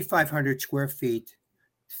 2,500 square feet,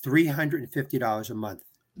 $350 a month.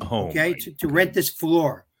 Oh, okay, to rent this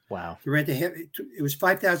floor. Wow. To rent it was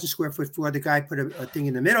 5,000 square foot floor. The guy put a thing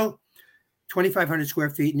in the middle, 2,500 square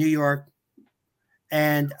feet, New York,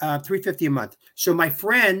 and $350 a month. So my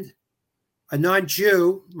friend, a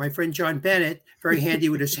non-Jew, my friend John Bennett, very handy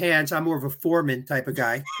with his hands. I'm more of a foreman type of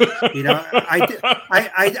guy. You know,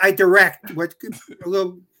 I direct. What a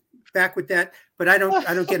little back with that, but I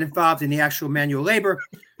don't get involved in the actual manual labor.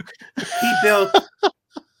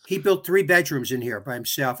 He built 3 bedrooms in here by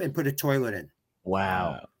himself and put a toilet in.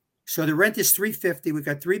 Wow. So the rent is $350. We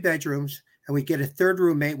got 3 bedrooms, and we get a third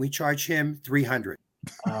roommate. We charge him $300.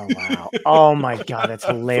 Oh wow. Oh my God, that's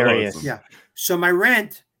hilarious. Awesome. Yeah. So my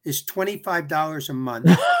rent is $25 a month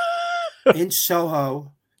in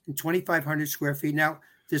Soho, in 2,500 square feet. Now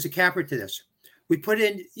there's a capper to this. We put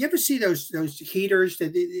in. You ever see those heaters?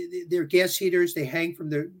 They're gas heaters. They hang from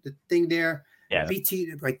the thing there. Yeah.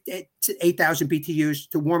 BT, like 8,000 BTUs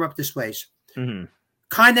to warm up this place. Mm-hmm.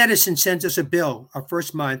 Con Edison sends us a bill our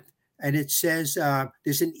first month, and it says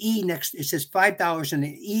there's an E next. It says $5 and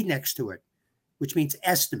an E next to it, which means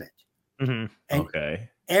estimate. Mm-hmm. And okay.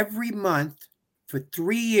 every month for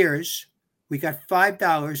 3 years, we got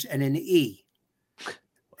 $5 and an E,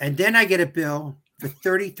 and then I get a bill for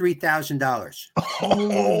 $33,000.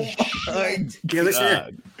 Oh my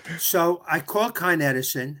God. So I call Con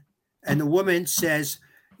Edison. And the woman says,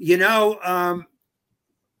 yeah,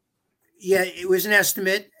 it was an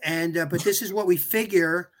estimate, and but this is what we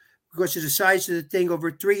figure because of the size of the thing over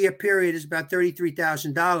a 3-year period is about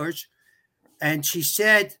 $33,000. And she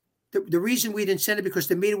said the reason we didn't send it because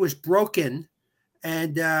the meter was broken,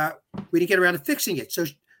 and we didn't get around to fixing it. So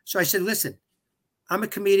I said, listen, I'm a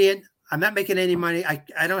comedian. I'm not making any money.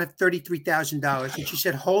 I don't have $33,000. And she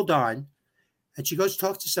said, hold on. And she goes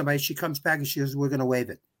talk to somebody. She comes back and she goes, we're going to waive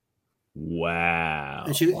it. Wow.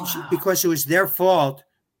 And she, because it was their fault.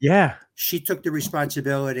 Yeah. She took the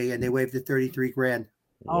responsibility and they waived the 33 grand.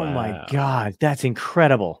 Oh my God. That's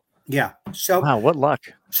incredible. Yeah. So wow, what luck.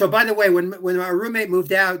 So by the way, when our roommate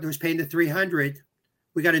moved out, that was paying the 300,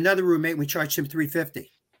 we got another roommate and we charged him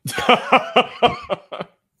 350.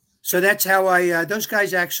 So that's how those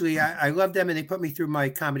guys actually, I love them and they put me through my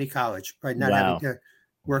comedy college by not having to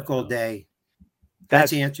work all day.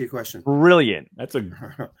 That's the answer to your question. Brilliant. That's a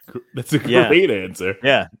great answer.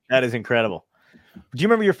 Yeah, that is incredible. Do you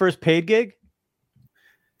remember your first paid gig?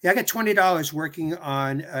 Yeah, I got $20 working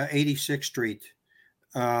on 86th Street.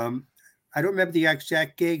 I don't remember the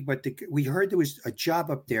exact gig, but we heard there was a job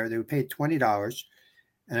up there. They were paid $20.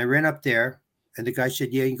 And I ran up there and the guy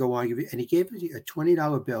said, yeah, you can go on. And he gave me a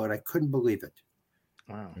 $20 bill and I couldn't believe it.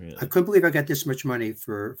 Wow. Really? I couldn't believe I got this much money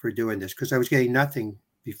for doing this because I was getting nothing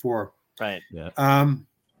before. Right. Yeah.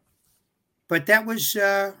 But that was,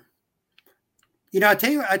 I'll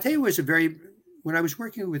tell you, it was when I was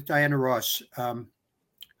working with Diana Ross, I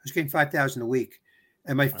was getting $5,000 a week.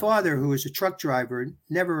 And my father, who was a truck driver,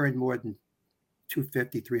 never earned more than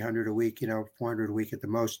 $250, $300 a week, $400 a week at the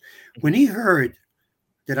most. When he heard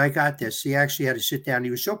that I got this, he actually had to sit down.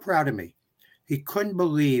 He was so proud of me. He couldn't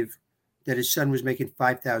believe that his son was making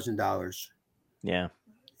 $5,000. Yeah.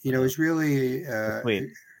 It was really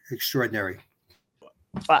extraordinary.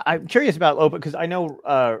 I'm curious about open because I know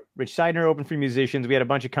Rich Seidner opened for musicians. We had a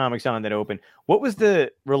bunch of comics on that opened. What was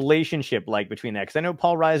the relationship like between that? Because I know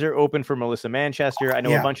Paul Reiser opened for Melissa Manchester. I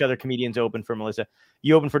know a bunch of other comedians opened for Melissa.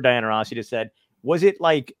 You opened for Diana Ross. You just said, was it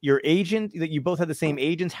like your agent that you both had the same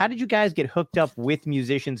agents? How did you guys get hooked up with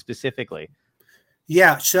musicians specifically?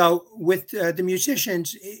 Yeah, so with the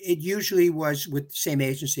musicians, it usually was with the same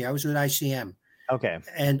agency. I was with ICM. Okay.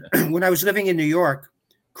 And when I was living in New York,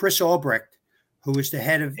 Chris Albrecht, who was the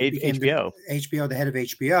head of HBO, the head of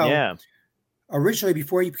HBO. Yeah. Originally,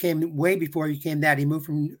 way before he became that, he moved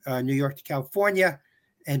from New York to California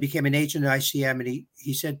and became an agent at ICM. And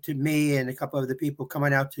he said to me and a couple of other people, come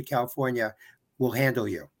on out to California, we'll handle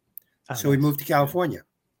you. So we moved to California.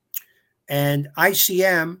 And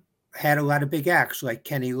ICM had a lot of big acts like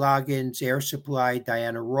Kenny Loggins, Air Supply,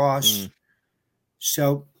 Diana Ross.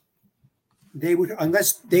 So they would,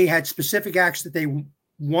 unless they had specific acts that they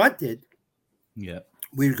wanted, we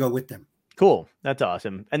would go with them. Cool. That's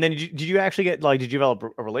awesome. And then did you actually get, like, did you develop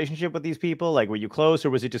a relationship with these people? Like, were you close, or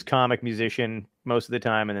was it just comic, musician most of the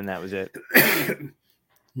time, and then that was it?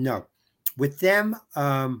 No. With them,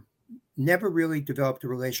 never really developed a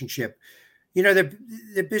relationship. You know,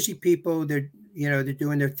 they're busy people. They're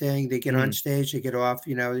doing their thing. They get on stage, they get off.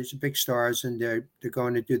 You know, these are big stars, and they're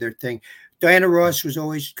going to do their thing. Diana Ross was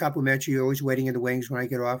always complimentary, always waiting in the wings when I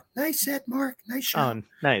get off. Nice set, Mark. Nice show. Oh,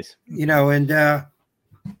 nice. You know, and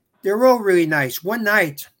they're all really nice. One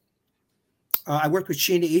night, I worked with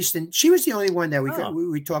Sheena Easton. She was the only one that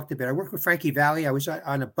we talked about. I worked with Frankie Valli. I was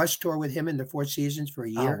on a bus tour with him in the Four Seasons for a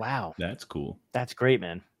year. Oh, wow. That's cool. That's great,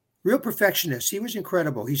 man. Real perfectionist. He was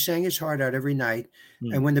incredible. He sang his heart out every night.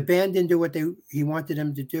 And when the band didn't do what he wanted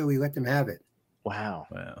them to do, he let them have it. Wow.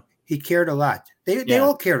 He cared a lot. They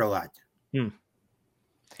all cared a lot.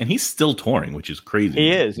 And he's still touring, which is crazy.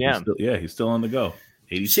 He is, yeah. He's still on the go.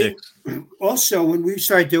 86. See, also, when we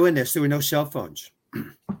started doing this, there were no cell phones.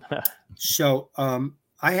 So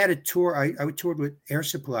I had a tour. I toured with Air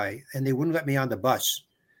Supply, and they wouldn't let me on the bus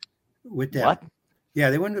with them. What? Yeah,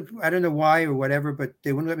 they wouldn't. I don't know why or whatever, but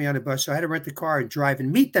they wouldn't let me on the bus. So I had to rent the car and drive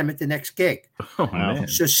and meet them at the next gig. Oh, man.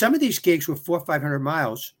 So some of these gigs were 400 or 500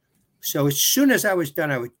 miles. So as soon as I was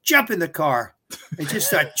done, I would jump in the car and just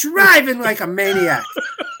start driving like a maniac.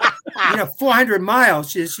 400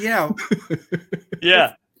 miles is, yeah,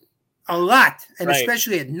 a lot. And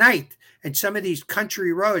especially at night and some of these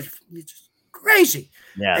country roads, it's crazy.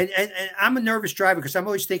 Yeah. And I'm a nervous driver because I'm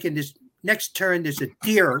always thinking this next turn, there's a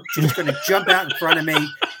deer just going to jump out in front of me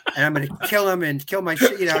and I'm going to kill him and kill my,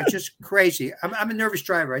 it's just crazy. I'm a nervous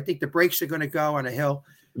driver. I think the brakes are going to go on a hill.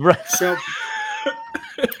 Right. So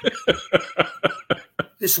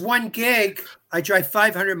this one gig, I drive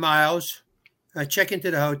 500 miles. I check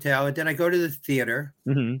into the hotel, and then I go to the theater,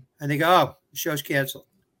 and they go, "Oh, the show's canceled."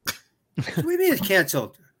 What do you mean it's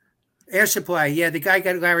canceled? Air Supply, yeah, the guy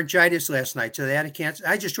got laryngitis last night, so they had to cancel.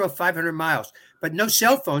 I just drove 500 miles, but no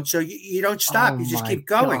cell phone, so you don't stop. You just keep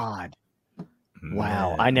going. God.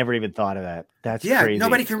 Wow, I never even thought of that. That's crazy.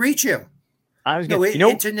 Nobody can reach you. I was no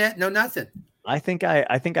internet, no nothing. I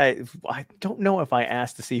don't know if I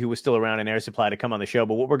asked to see who was still around in Air Supply to come on the show,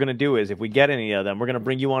 but what we're going to do is if we get any of them, we're going to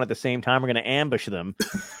bring you on at the same time. We're going to ambush them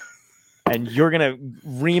and you're going to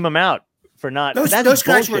ream them out for not. Those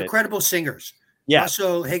guys were incredible singers. Yeah.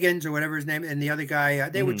 Russell Higgins or whatever his name. And the other guy,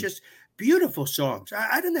 they were just beautiful songs.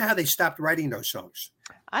 I don't know how they stopped writing those songs.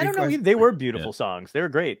 I don't know. They were beautiful songs. They were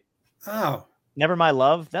great. Oh, Never My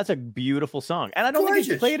Love. That's a beautiful song. And I don't think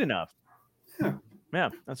it's played enough. Yeah. Yeah,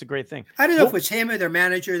 that's a great thing. I don't know if it was him or their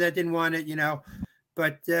manager that didn't want it,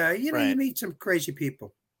 but you meet some crazy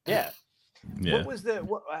people. Yeah. What was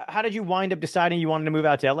how did you wind up deciding you wanted to move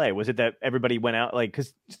out to LA? Was it that everybody went out, like,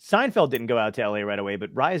 because Seinfeld didn't go out to LA right away,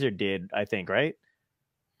 but Reiser did, I think, right?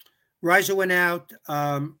 Reiser went out.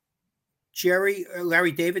 Larry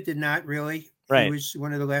David did not really. Right. He was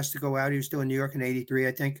one of the last to go out. He was still in New York in '83,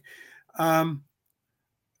 I think.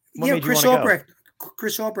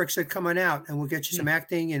 Chris Albrecht said, "Come on out, and we'll get you some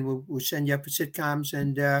acting, and we'll send you up for sitcoms."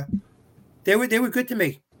 And they were good to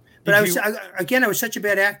me. But I was such a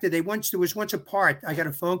bad actor. There was once a part. I got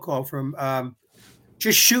a phone call from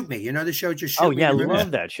Just Shoot Me. You know the show Just Shoot Me? Oh yeah, I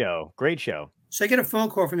love that show. Great show. So I get a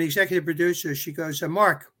phone call from the executive producer. She goes,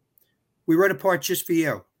 "Mark, we wrote a part just for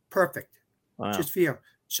you. Perfect, just for you."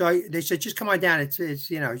 So they said, "Just come on down. It's they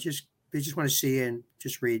just want to see you and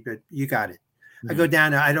just read, but you got it." I go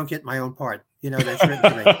down. I don't get my own part. That's written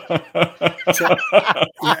to me. So,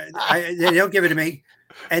 they don't give it to me.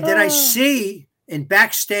 And then I see in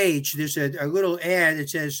backstage, there's a little ad that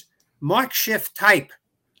says, "Mark Schiff type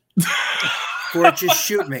for Just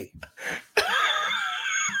Shoot Me."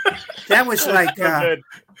 That was like the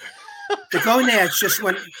gonads just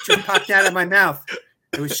popped out of my mouth.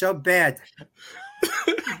 It was so bad.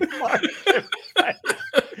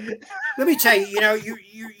 Let me tell you,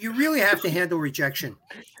 you really have to handle rejection.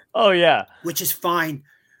 Oh, yeah. Which is fine.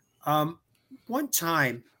 One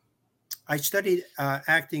time, I studied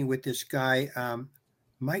acting with this guy,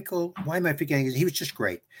 Michael. Why am I forgetting? He was just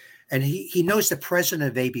great. And he knows the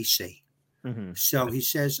president of ABC. Mm-hmm. So he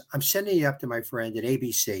says, "I'm sending you up to my friend at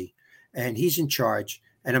ABC, and he's in charge.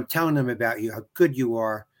 And I'm telling him about you, how good you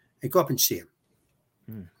are. And go up and see him."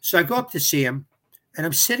 So I go up to see him. And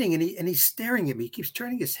I'm sitting and he's staring at me. He keeps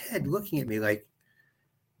turning his head, looking at me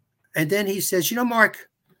and then he says, "Mark,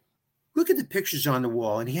 look at the pictures on the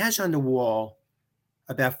wall." And he has on the wall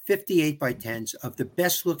about 58 by 10s of the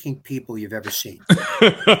best looking people you've ever seen.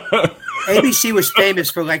 ABC was famous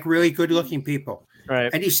for really good looking people. Right.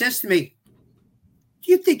 And he says to me,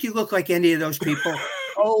 do you think you look like any of those people?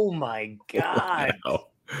 Oh my God. Wow.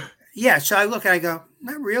 Yeah. So I look and I go,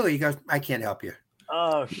 not really. He goes, I can't help you.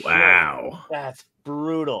 Oh, shit. Wow. That's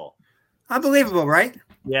brutal. Unbelievable, right?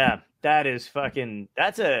 Yeah, that is fucking.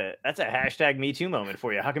 That's a hashtag Me Too moment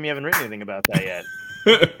for you. How come you haven't written anything about that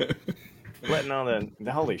yet? Letting all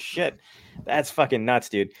the holy shit. That's fucking nuts,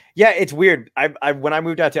 dude. Yeah, it's weird. I when I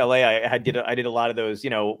moved out to LA, I did a lot of those,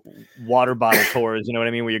 water bottle tours. You know what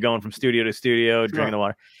I mean, where you're going from studio to studio, drinking the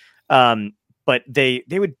water. But they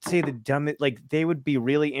would say the dumbest, like they would be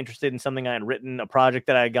really interested in something I had written, a project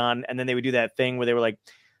that I had gone, and then they would do that thing where they were like,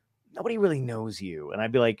 nobody really knows you, and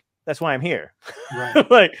I'd be like, that's why I'm here, Right.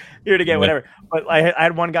 like here to get whatever. But I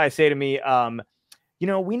had one guy say to me,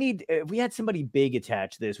 we need, we had somebody big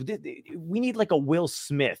attached to this. We need like a Will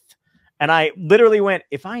Smith. And I literally went,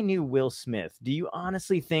 if I knew Will Smith, do you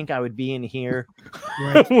honestly think I would be in here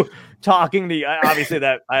talking to you? Obviously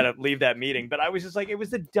that I had to leave that meeting, but I was just like, it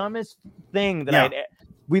was the dumbest thing that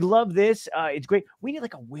we love this. It's great. We need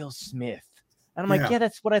like a Will Smith. And I'm like, yeah,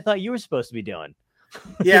 that's what I thought you were supposed to be doing.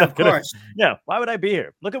 Yeah, of course. Yeah. Why would I be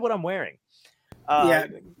here? Look at what I'm wearing. Yeah.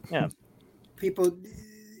 People,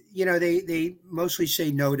 they mostly say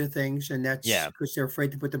no to things, and that's because they're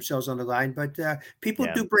afraid to put themselves on the line. But people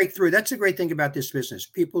do break through. That's the great thing about this business.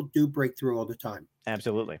 People do break through all the time.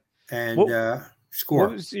 Absolutely. And score.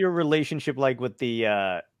 What was your relationship like with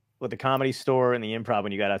the Comedy Store and the Improv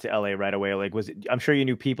when you got out to LA right away? Like, I'm sure you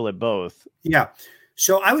knew people at both. Yeah.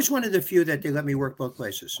 So I was one of the few that they let me work both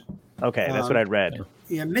places. Okay, that's what I'd read.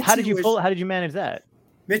 Yeah. How did you manage that?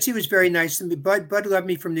 Mitzi was very nice to me. Bud loved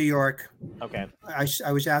me from New York. Okay.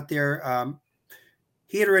 I was out there.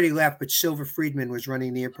 He had already left, but Silver Friedman was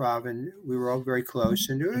running the Improv, and we were all very close.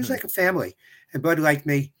 And it was like a family. And Bud liked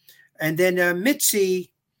me. And then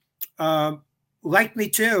Mitzi liked me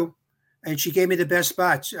too. And she gave me the best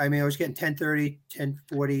spots. I mean, I was getting 10:30,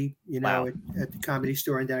 10:40, at the Comedy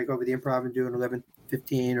Store. And then I go over the Improv and do an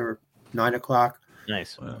 11:15 or 9 o'clock.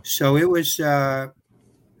 Nice. Wow. So it was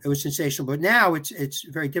sensational. But now it's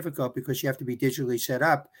very difficult because you have to be digitally set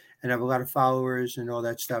up and have a lot of followers and all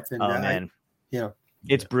that stuff. And man,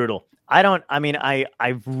 it's brutal. It's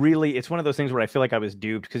one of those things where I feel like I was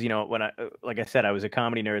duped because, when like I said, I was a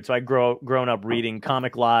comedy nerd. So I grown up reading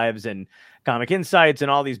Comic Lives and Comic Insights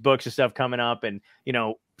and all these books and stuff coming up and,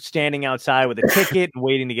 standing outside with a ticket and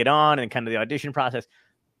waiting to get on and kind of the audition process.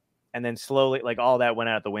 And then slowly, like all that went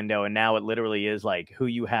out the window. And now it literally is like who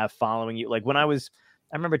you have following you. Like I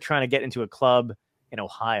remember trying to get into a club in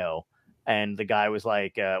Ohio and the guy was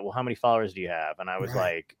like, well, how many followers do you have? And I was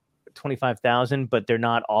like, 25,000, but they're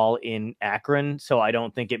not all in Akron. So I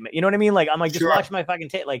don't think you know what I mean? Like, I'm like, just watch my fucking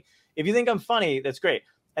tape. Like, if you think I'm funny, that's great.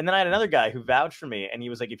 And then I had another guy who vouched for me and he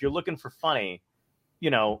was like, if you're looking for funny, you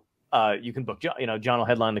can book John. John will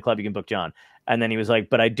headline the club. You can book John. And then he was like,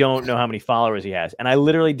 but I don't know how many followers he has. And I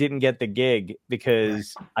literally didn't get the gig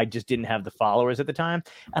because I just didn't have the followers at the time.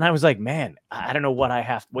 And I was like, man, I don't know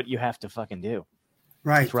what you have to fucking do.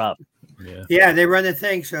 Right. It's rough. Yeah. They run the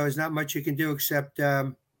thing. So there's not much you can do except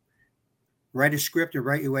write a script and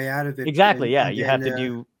write your way out of it. Exactly. You have to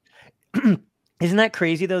do. Isn't that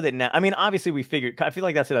crazy though? That now, I mean, obviously I feel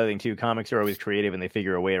like that's another thing too. Comics are always creative and they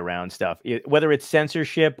figure a way around stuff, whether it's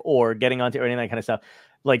censorship or getting onto or any of that kind of stuff,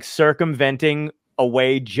 like circumventing a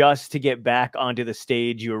way just to get back onto the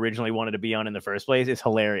stage you originally wanted to be on in the first place. Is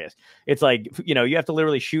hilarious. It's like, you have to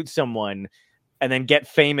literally shoot someone and then get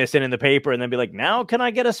famous and in the paper and then be like, now can I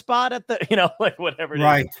get a spot at the, like whatever. It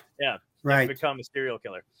is. Yeah. Right. Become a serial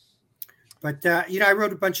killer. But, I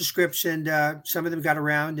wrote a bunch of scripts and some of them got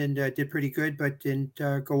around and did pretty good, but didn't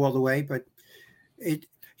go all the way. But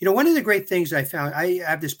one of the great things I found, I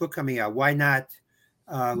have this book coming out, Why Not?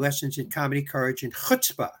 Lessons in Comedy, Courage, and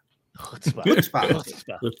Chutzpah.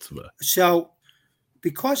 Chutzpah. So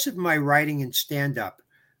because of my writing and stand-up,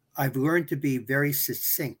 I've learned to be very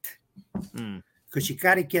succinct because you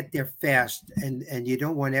got to get there fast and you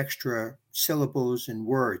don't want extra syllables and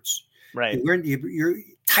words. Right. You're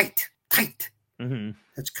tight. Mm-hmm.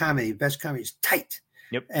 That's comedy. Best comedy is tight.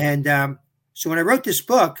 Yep. And so when I wrote this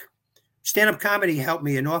book, stand-up comedy helped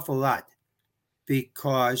me an awful lot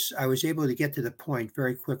because I was able to get to the point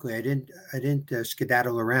very quickly. I didn't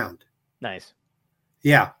skedaddle around. Nice.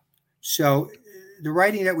 Yeah. So the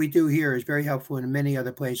writing that we do here is very helpful in many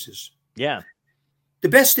other places. Yeah. The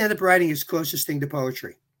best stand-up writing is closest thing to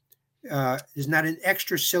poetry. There's not an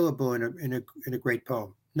extra syllable in a great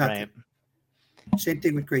poem. Nothing. Right. Same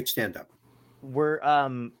thing with great stand-up.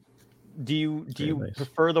 Do you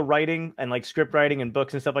prefer the writing and like script writing and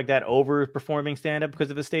books and stuff like that over performing stand-up because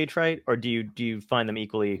of the stage fright, or do you find them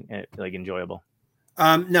equally like enjoyable?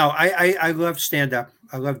 No, I love stand-up.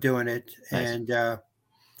 I love doing it, nice. And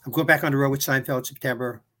I'm going back on the road with Seinfeld in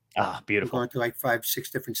September. Ah, beautiful. I'm going to like 5, 6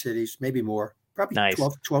 different cities, maybe more, probably Nice.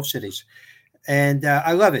 12 cities. And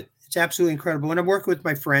I love it. It's absolutely incredible. And I'm working with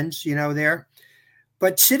my friends, there.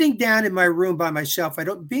 But sitting down in my room by myself,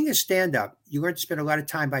 being a stand-up, you learn to spend a lot of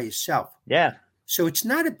time by yourself. Yeah. So it's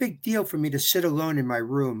not a big deal for me to sit alone in my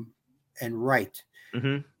room and write.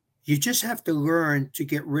 Mm-hmm. You just have to learn to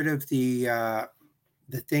get rid of the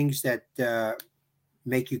things that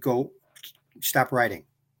make you go stop writing.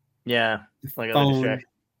 Yeah. Like other Phone, distractions.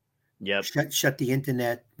 Yep. Shut the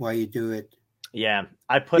internet while you do it. Yeah.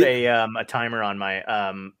 I put a timer on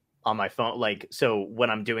my phone. Like, so when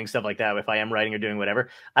I'm doing stuff like that, if I am writing or doing whatever,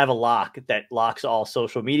 I have a lock that locks all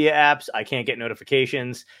social media apps. I can't get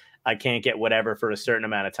notifications. I can't get whatever for a certain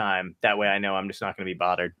amount of time. That way I know I'm just not going to be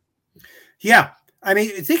bothered. Yeah. I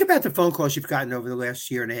mean, think about the phone calls you've gotten over the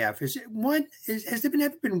last year and a half. Has there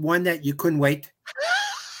ever been one that you couldn't wait?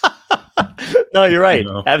 No, you're right.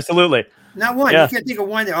 No. Absolutely. Not one. Yeah. You can't think of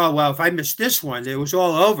one. Oh, well, if I missed this one, it was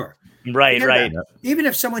all over. Right. Even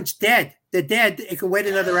if someone's dead, they're dead. It can wait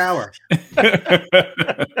another hour.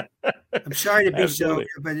 I'm sorry to be so,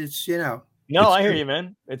 but it's, No, I hear you,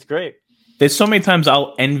 man. It's great. There's so many times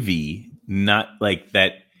I'll envy not like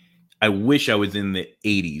that. I wish I was in the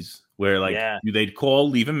 80s where they'd call,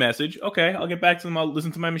 leave a message. Okay, I'll get back to them. I'll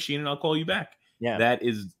listen to my machine and I'll call you back. Yeah, that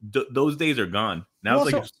is those days are gone. Now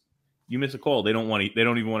it's like if you miss a call, they don't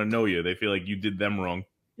even want to know you. They feel like you did them wrong.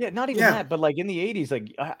 Yeah, not even that, but like in the 80s,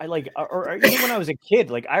 like or even when I was a kid,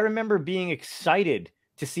 like I remember being excited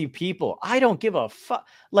to see people. I don't give a fuck,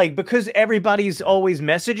 like because everybody's always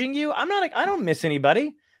messaging you. I don't miss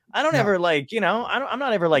anybody. I don't ever I'm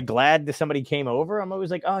not ever like glad that somebody came over. I'm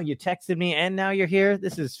always like, oh, you texted me and now you're here.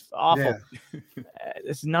 This is awful. Yeah.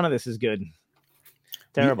 None of this is good.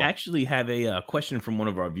 Terrible. We actually have a question from one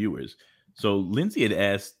of our viewers. So Lindsay had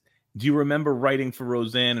asked, do you remember writing for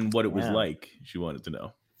Roseanne and what it was like? She wanted to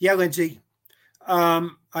know. Yeah, Lindsay. I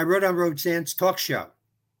wrote on Roseanne's talk show.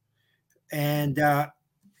 And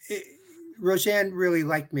Roseanne really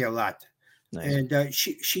liked me a lot. Nice. And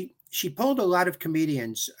she pulled a lot of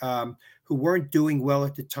comedians who weren't doing well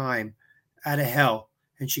at the time out of hell,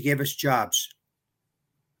 and she gave us jobs.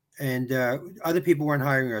 And other people weren't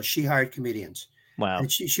hiring us. She hired comedians. Wow.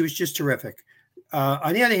 And she was just terrific.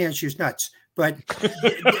 On the other hand, she was nuts. But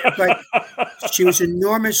she was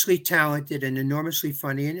enormously talented and enormously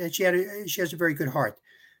funny, and she has a very good heart.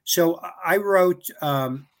 So I wrote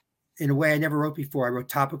in a way I never wrote before. I wrote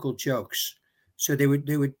topical jokes. So they would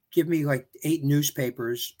give me like 8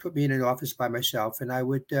 newspapers, put me in an office by myself, and I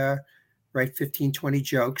would write 15, 20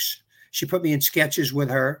 jokes. She put me in sketches with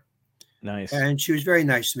her. Nice. And she was very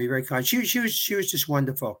nice to me, very kind. She was just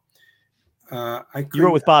wonderful. You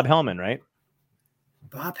were with Bob Hellman, right?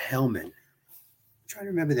 Bob Hellman. I'm trying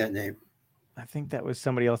to remember that name. I think that was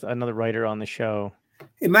somebody else, another writer on the show.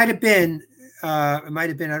 It might have been. I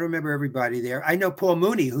don't remember everybody there. I know Paul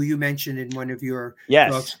Mooney, who you mentioned in one of your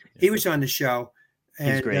books. He was on the show.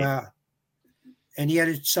 And, he's great. And he had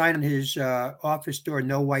a sign on his office door,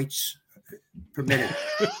 no whites permitted.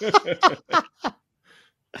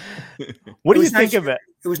 What do you think of it?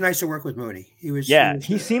 It was nice to work with Mooney.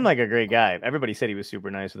 He seemed like a great guy. Everybody said he was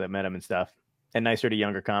super nice when I met him and stuff. And nicer to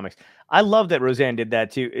younger comics. I love that Roseanne did that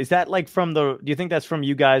too. Is that like do you think that's from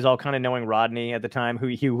you guys all kind of knowing Rodney at the time, who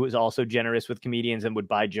he was also generous with comedians and would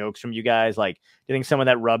buy jokes from you guys? Like, do you think some of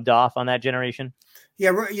that rubbed off on that generation?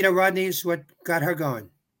 Yeah. Rodney is what got her going.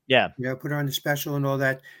 Yeah. Put her on the special and all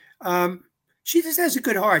that. She just has a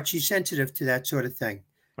good heart. She's sensitive to that sort of thing.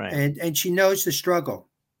 Right. And she knows the struggle.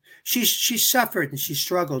 She suffered and she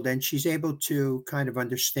struggled and she's able to kind of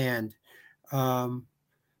understand.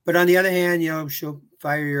 But on the other hand, she'll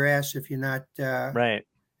fire your ass if you're not right.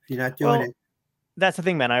 If you're not doing it. That's the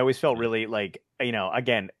thing, man. I always felt really like,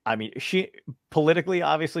 again, I mean, she politically,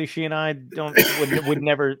 obviously, she and I would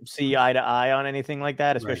never see eye to eye on anything like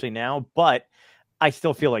that, especially now. But I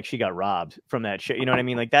still feel like she got robbed from that shit. You know what I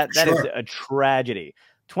mean? Like that is a tragedy.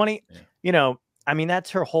 I mean, that's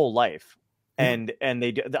her whole life. And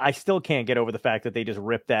I still can't get over the fact that they just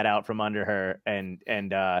ripped that out from under her and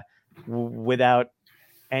without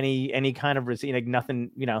any kind of receipt, like nothing,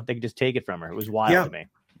 they could just take it from her. It was wild to me.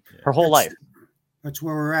 Her whole life. That's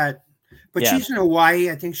where we're at. But she's in Hawaii.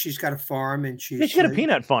 I think she's got a farm and she's got a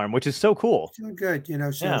peanut farm, which is so cool. Doing good,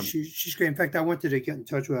 so she's great. In fact, I wanted to get in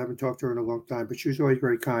touch with her. I haven't talked to her in a long time, but she was always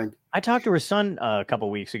very kind. I talked to her son a couple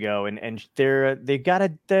of weeks ago, and they got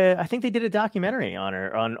I think they did a documentary on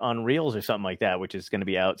her on Reels or something like that, which is going to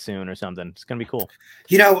be out soon or something. It's going to be cool.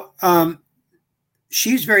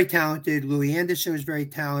 She's very talented. Louis Anderson was very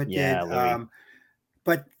talented. Yeah,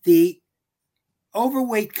 but the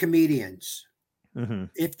overweight comedians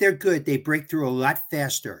if they're good, they break through a lot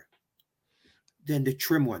faster than the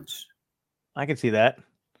trim ones. I can see that.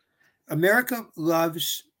 America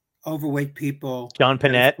loves overweight people. John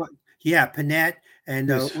Panette. Yeah, Panette. And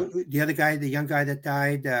the other guy, the young guy that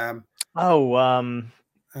died. Oh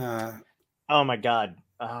my God.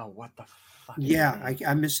 Oh, what the fuck? Yeah,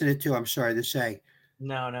 I'm missing it too. I'm sorry to say.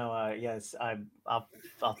 No. Yes,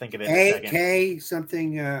 I'll think of it. A.K.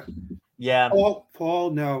 something. Yeah.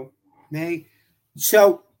 Paul. No. May.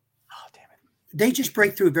 So. Oh, damn it. They just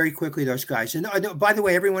break through very quickly, those guys. And by the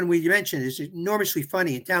way, everyone we mentioned is enormously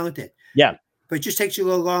funny and talented. Yeah. But it just takes you a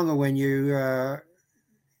little longer when you, are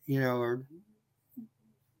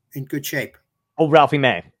in good shape. Oh, Ralphie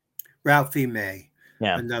May. Ralphie May.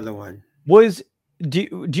 Yeah. Another one. Do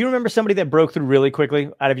you remember somebody that broke through really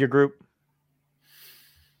quickly out of your group?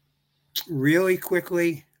 Really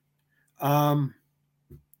quickly? Well,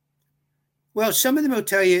 some of them will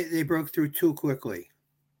tell you they broke through too quickly.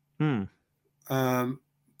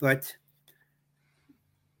 But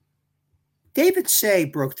David Say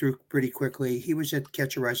broke through pretty quickly. He was at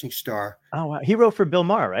Catch a Rising Star. Oh, wow. He wrote for Bill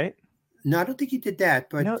Maher, right? No, I don't think he did that.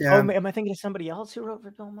 But no, am I thinking of somebody else who wrote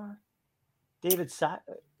for Bill Maher? David Say.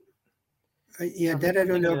 Yeah, that I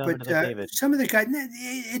don't know. But some of the guys,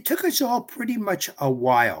 it took us all pretty much a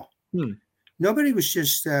while. Nobody was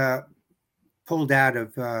just pulled out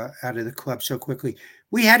of the club so quickly.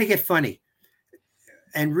 We had to get funny.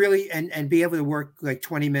 And really, and be able to work like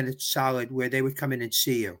 20 minutes solid where they would come in and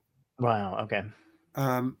see you. Wow. Okay.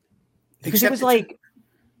 Because it was like,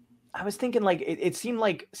 I was thinking like, it seemed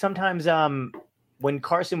like sometimes when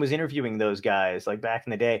Carson was interviewing those guys, like back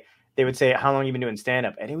in the day, they would say, how long have you been doing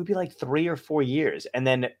stand-up? And it would be like 3 or 4 years. And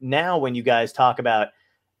then now when you guys talk about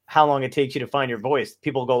how long it takes you to find your voice,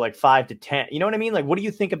 people go like 5 to 10. You know what I mean? Like, what do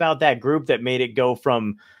you think about that group that made it go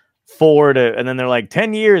from 4 to, and then they're like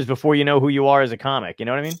 10 years before you know who you are as a comic? You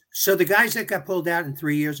know what I mean? So the guys that got pulled out in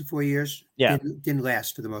 3 years or 4 years, didn't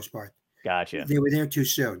last for the most part. Gotcha. They were there too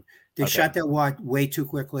soon. They shot that wad way too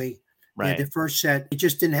quickly. Right. The first set, it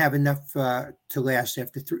just didn't have enough to last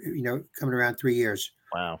after coming around 3 years.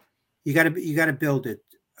 Wow. You got to build it.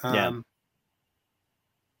 The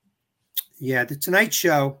Tonight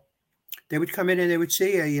Show, they would come in and they would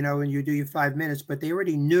see you, and you do your 5 minutes, but they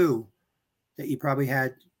already knew that you probably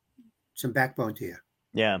had some backbone to you.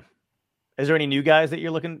 Yeah. Is there any new guys that you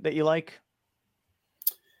like?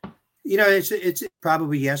 It's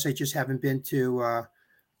probably yes. I just haven't been to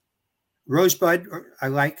Rosebud. I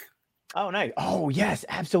like. Oh, nice. Oh, yes,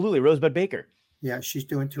 absolutely. Rosebud Baker. Yeah, she's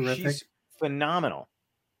doing terrific. She's phenomenal.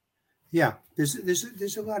 Yeah,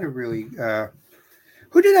 there's a lot of really.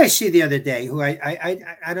 Who did I see the other day? Who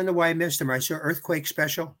I don't know why I missed him. I saw Earthquake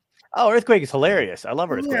special. Oh, Earthquake is hilarious. I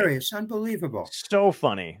love Earthquake. Hilarious, unbelievable. So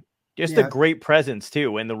funny. Just a great presence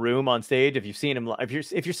too in the room on stage. If you've seen him, if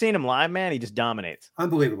you're seeing him live, man, he just dominates.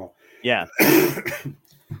 Unbelievable. Yeah.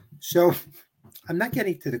 So, I'm not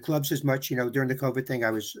getting to the clubs as much. During the COVID thing,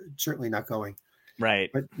 I was certainly not going. Right.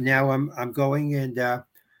 But now I'm going, and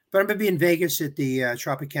but I'm gonna be in Vegas at the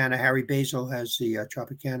Tropicana. Harry Basil has the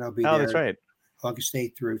Tropicana. I'll be there. Oh, that's right. August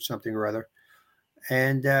 8th through something or other,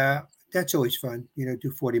 and that's always fun.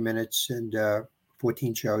 Do 40 minutes and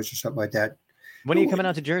 14 shows or something like that. When are you coming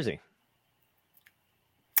out to Jersey?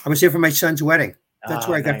 I was here for my son's wedding. That's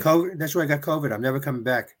where I got COVID. That's where I got COVID. I'm never coming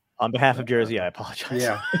back. On behalf of Jersey, I apologize.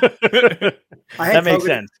 Yeah. That makes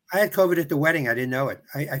sense. I had COVID at the wedding. I didn't know it.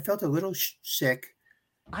 I felt a little sick.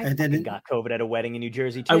 I got COVID at a wedding in New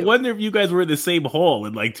Jersey, too. I wonder if you guys were in the same hall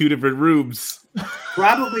in like 2 different rooms.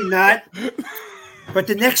 Probably not. But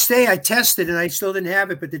the next day I tested and I still didn't have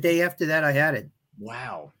it. But the day after that, I had it.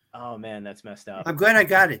 Wow. Oh, man, that's messed up. I'm glad I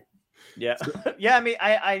got it. Yeah. Yeah. I mean,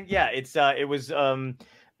 it was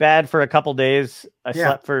bad for a couple days. I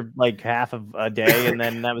slept for like half of a day and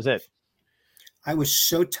then that was it. I was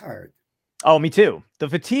so tired. Oh, me too. The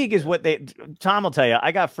fatigue is what Tom will tell you.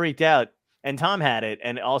 I got freaked out and Tom had it.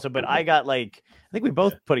 And also, but I got I think we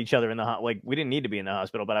both put each other in we didn't need to be in the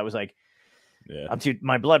hospital, but I was like,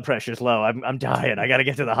 my blood pressure's low. I'm dying. I got to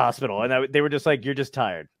get to the hospital. And they were just like, you're just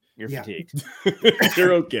tired. You're fatigued.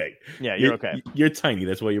 You're okay. Yeah, you're okay. You're tiny.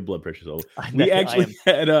 That's why your blood pressure's low. We actually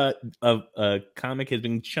had a comic has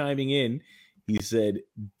been chiming in. He said,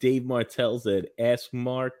 Dave Martell said, ask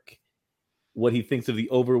Mark what he thinks of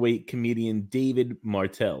the overweight comedian David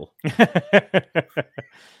Martell.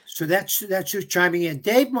 So that's who's chiming in.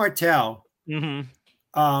 Dave Martell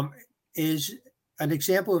is an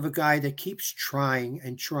example of a guy that keeps trying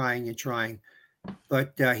and trying and trying.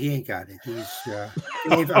 But he ain't got it. He's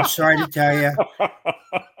Dave, I'm sorry to tell you.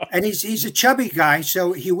 And he's a chubby guy,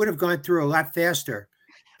 so he would have gone through a lot faster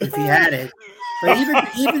if he had it. But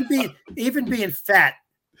even being fat,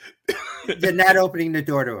 they're not opening the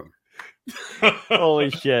door to him. Holy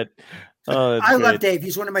shit! Oh, I love Dave.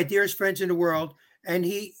 He's one of my dearest friends in the world, and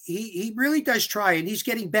he really does try, and he's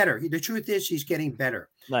getting better. The truth is, he's getting better.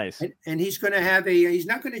 Nice. And he's going to have he's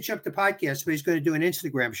not going to jump the podcast, but he's going to do an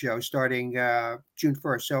Instagram show starting June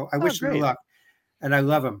 1st. So I wish him luck, and I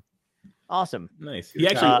love him. Awesome. Nice. He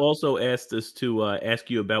actually also asked us to ask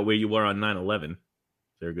you about where you were on 9/11. Is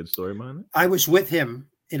there a good story behind it? I was with him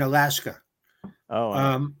in Alaska. Oh,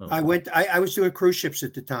 I was doing cruise ships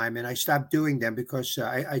at the time, and I stopped doing them because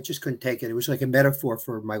I just couldn't take it. It was like a metaphor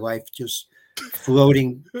for my life, just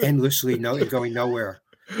floating endlessly, going nowhere.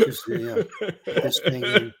 Just, this thing.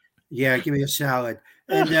 And, give me a salad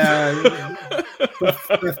and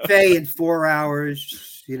buffet in 4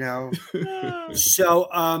 hours.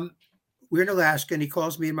 So we're in Alaska, and he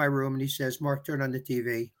calls me in my room, and he says, "Mark, turn on the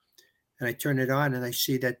TV." And I turn it on, and I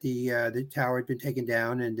see that the tower had been taken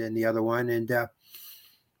down, and then the other one, and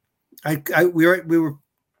we were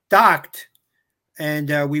docked,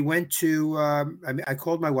 and we went to. I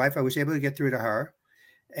called my wife. I was able to get through to her,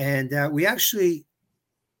 and we actually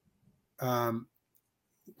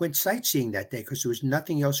went sightseeing that day because there was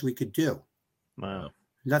nothing else we could do. Wow,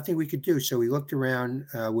 nothing we could do. So we looked around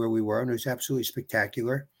where we were, and it was absolutely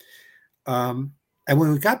spectacular. And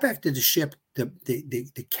when we got back to the ship,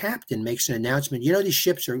 the captain makes an announcement. These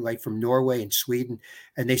ships are like from Norway and Sweden,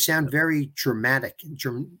 and they sound very dramatic,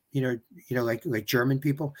 like German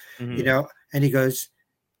people, Mm-hmm. And he goes,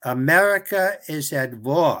 "America is at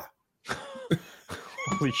war."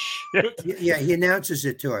 Holy shit. Yeah, he announces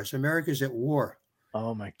it to us. America's at war.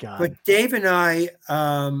 Oh my God. But Dave and I,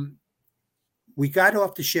 we got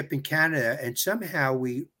off the ship in Canada, and somehow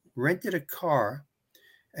we rented a car.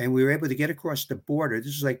 And we were able to get across the border.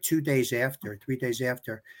 This is like 3 days after.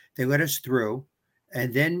 They let us through.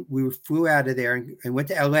 And then we flew out of there and went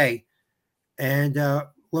to LA. And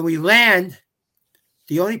when we land,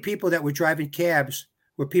 the only people that were driving cabs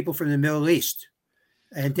were people from the Middle East.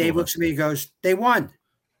 And Dave looks at me and goes, "They won."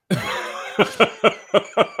 It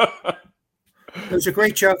was a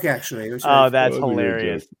great joke, actually. That's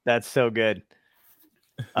hilarious. That's so good.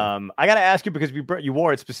 I got to ask you, because you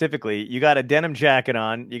wore it specifically. You got a denim jacket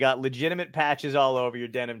on. You got legitimate patches all over your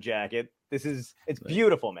denim jacket. It's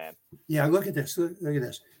beautiful, man. Yeah, look at this. Look at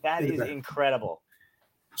this. That is incredible.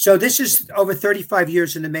 So this is over 35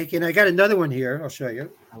 years in the making. I got another one here. I'll show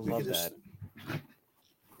you. I love that.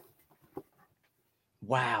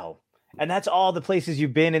 Wow. And that's all the places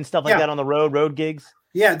you've been and stuff like that on the road gigs?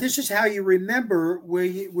 Yeah, this is how you remember where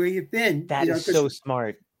you've been. That is so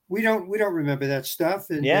smart. We don't remember that stuff,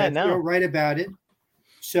 and no. We don't write about it.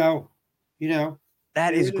 So,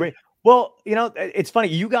 that is great. Well, it's funny.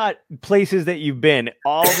 You got places that you've been.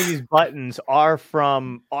 All these buttons are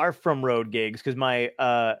from road gigs, because my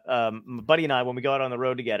buddy and I, when we go out on the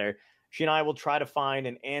road together, she and I will try to find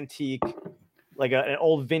an antique, like an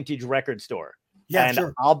old vintage record store. Yeah, and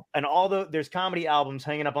sure. There's comedy albums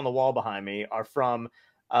hanging up on the wall behind me are from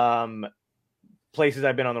places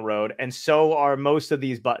I've been on the road, and so are most of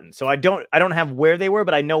these buttons. So I don't have where they were,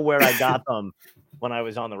 but I know where I got them when I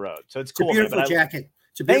was on the road. So it's cool. It's a beautiful jacket.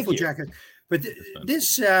 It's a beautiful jacket. But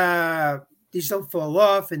these don't fall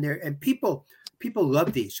off, and people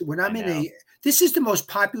love these. When I'm this is the most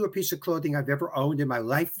popular piece of clothing I've ever owned in my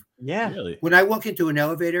life. Yeah. Really? When I walk into an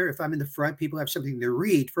elevator, if I'm in the front, people have something to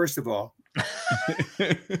read, first of all.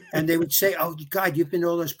 And they would say, "Oh God, you've been to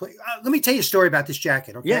all those places." Let me tell you a story about this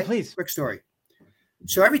jacket. Okay. Yeah, please. Quick story.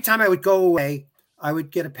 So every time I would go away, I would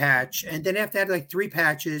get a patch. And then after I had like 3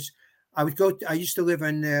 patches, I used to live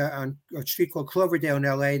on a street called Cloverdale in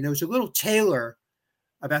LA. And there was a little tailor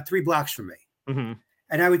about 3 blocks from me. Mm-hmm.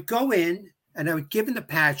 And I would go in and I would give him the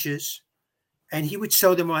patches, and he would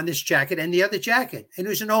sew them on this jacket and the other jacket. And it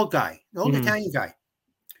was an old guy, an old Italian guy.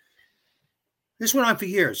 This went on for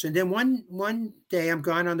years. And then one day I'm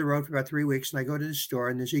gone on the road for about 3 weeks, and I go to the store,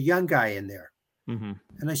 and there's a young guy in there. Mm-hmm.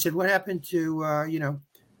 And I said, "What happened to,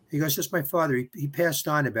 he goes, "That's my father. He passed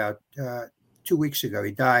on about 2 weeks ago.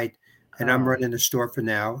 He died, and I'm running the store for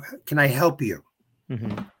now. Can I help you?"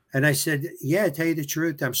 Mm-hmm. And I said, "Yeah, to tell you the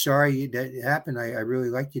truth, I'm sorry that it happened. I really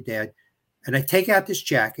liked you, Dad." And I take out this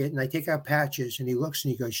jacket, and I take out patches, and he looks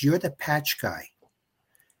and he goes, "You're the patch guy."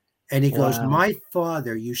 And he goes, "My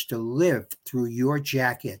father used to live through your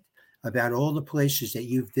jacket about all the places that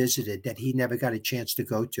you visited that he never got a chance to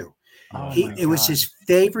go to. It was his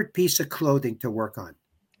favorite piece of clothing to work on."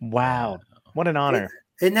 Wow. What an honor.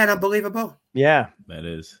 Isn't that unbelievable? Yeah. That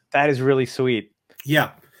is really sweet.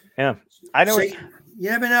 Yeah. Yeah. I know. So, you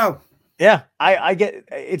never know. Yeah, I get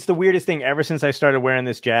it's the weirdest thing ever since I started wearing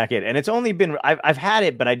this jacket, and it's only been I've had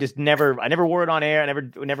it, but I never wore it on air.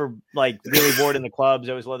 I never like really wore it in the clubs.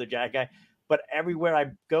 I was a leather jacket guy, but everywhere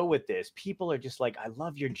I go with this, people are just like, "I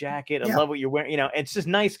love your jacket. I love what you're wearing." You know, it's just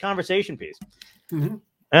nice conversation piece. Mm-hmm.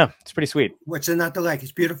 Yeah, it's pretty sweet. What's it not to like?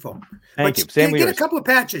 It's beautiful. Thank you. Same get a couple of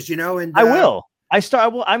patches, you know, and I will. I'm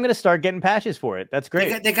going to start getting patches for it. That's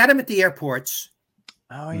great. They got them at the airports.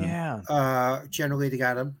 Oh yeah. Generally they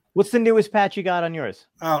got them. What's the newest patch you got on yours?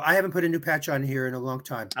 Oh, I haven't put a new patch on here in a long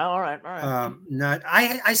time. Oh, all right.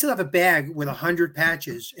 I still have a bag with 100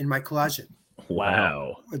 patches in my closet.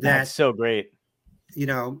 Wow. That's so great. You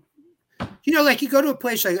know, like you go to a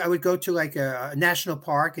place, I would go to like a national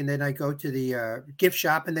park, and then I go to the gift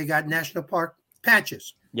shop, and they got national park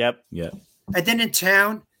patches. Yep. And then in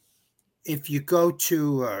town, if you go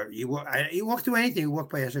to you walk through anything, you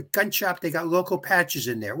walk by a gun shop, they got local patches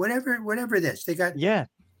in there. Whatever it is, they got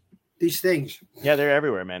these things. Yeah, they're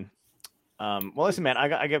everywhere, man. Well, listen, man,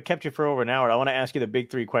 I kept you for over an hour. I want to ask you the big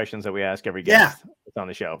 3 questions that we ask every guest that's on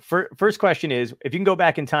the show. First question is, if you can go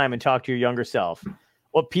back in time and talk to your younger self,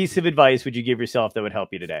 what piece of advice would you give yourself that would help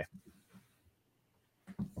you today?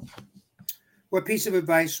 What piece of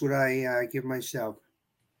advice would I give myself?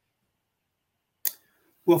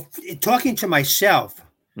 Well, talking to myself,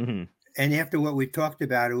 and after what we talked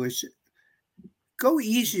about, it was go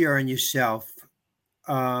easier on yourself.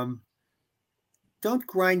 Don't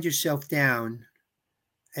grind yourself down,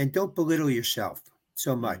 and don't belittle yourself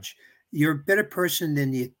so much. You're a better person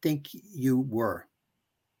than you think you were.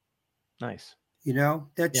 Nice. You know,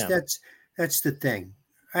 that's the thing.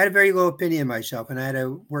 I had a very low opinion of myself, and I had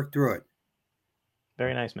to work through it.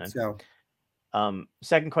 Very nice, man. So,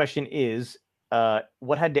 second question is,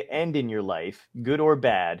 what had to end in your life, good or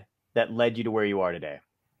bad, that led you to where you are today?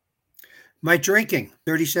 My drinking,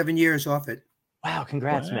 37 years off it. Wow,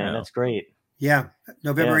 congrats, man. That's great. Yeah,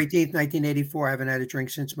 November 18th, 1984. I haven't had a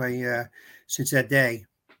drink since that day.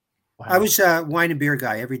 Wow. I was a wine and beer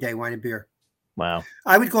guy every day, wine and beer. Wow.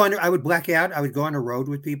 I would black out. I would go on the road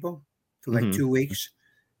with people for like 2 weeks.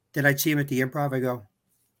 Then I'd see them at the Improv. I go,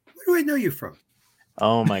 where do I know you from?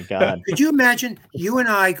 Oh my God. Could you imagine you and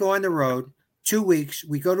I go on the road 2 weeks,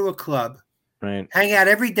 we go to a club, right? Hang out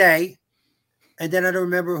every day, and then I don't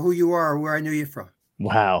remember who you are or where I knew you from.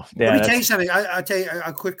 Wow. Let me tell you something. I'll tell you.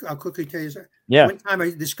 I'll quickly tell you something. Yeah. One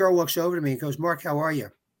time, this girl walks over to me and goes, "Mark, how are you?"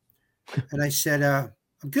 And I said, "I'm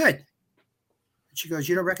good." And she goes,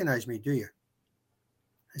 "You don't recognize me, do you?"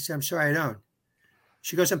 I said, "I'm sorry, I don't."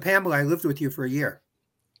 She goes, "I'm Pamela. I lived with you for a year."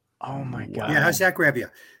 Oh my God. Yeah, how's that grab you?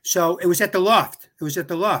 So it was at the Loft.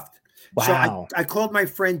 Wow. So I called my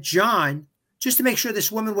friend John just to make sure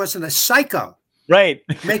this woman wasn't a psycho. Right.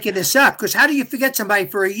 Making this up. Because how do you forget somebody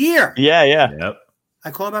for a year? Yeah. Yep. I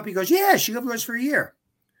call him up. He goes, "Yeah, she lived with us for a year."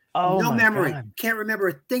 Oh, no memory. God. Can't remember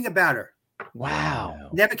a thing about her. Wow.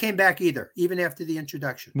 Never came back either, even after the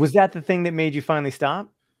introduction. Was that the thing that made you finally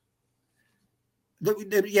stop?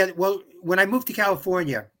 Yeah. Well, when I moved to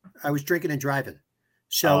California, I was drinking and driving.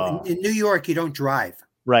 So in New York, you don't drive.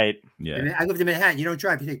 Right. Yeah. And I lived in Manhattan. You don't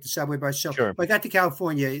drive. You take the subway by yourself. Sure. But I got to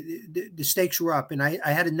California. The stakes were up, and I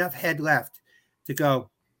had enough head left to go,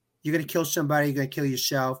 you're going to kill somebody. You're going to kill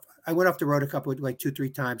yourself. I went off the road like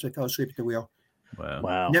 2-3 times. I fell asleep at the wheel.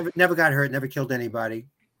 Wow. Never got hurt. Never killed anybody.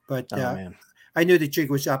 But I knew the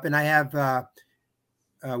jig was up. And I have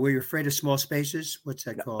where you're afraid of small spaces. What's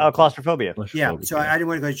that called? Oh, claustrophobia. Yeah. So I didn't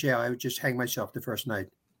want to go to jail. I would just hang myself the first night.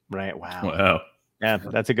 Right. Wow. Wow. Yeah,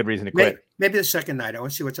 that's a good reason to quit. Maybe the second night. I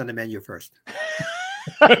want to see what's on the menu first.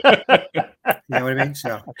 You know what I mean?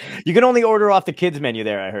 So you can only order off the kids menu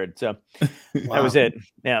there, I heard. So wow. That was it.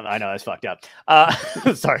 Yeah, I know that's fucked up.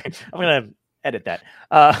 Sorry, I'm gonna edit that.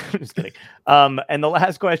 Just kidding. And the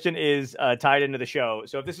last question is tied into the show.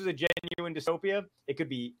 So if this is a genuine dystopia, it could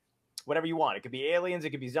be whatever you want. It could be aliens,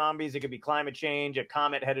 it could be zombies, it could be climate change, a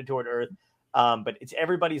comet headed toward Earth. But it's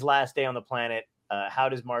everybody's last day on the planet. How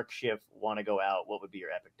does Mark Schiff want to go out? What would be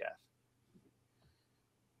your epic death?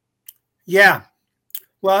 Yeah.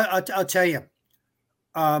 Well, I'll tell you.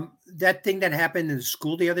 That thing that happened in the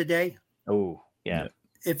school the other day. Oh, yeah.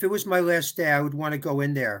 If it was my last day, I would want to go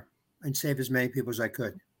in there and save as many people as I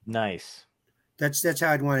could. Nice. That's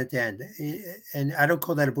how I'd want it to end. And I don't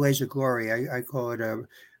call that a blaze of glory. I call it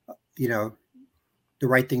the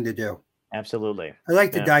right thing to do. Absolutely. I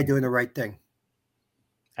like to die doing the right thing.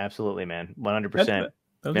 Absolutely, man. 100%.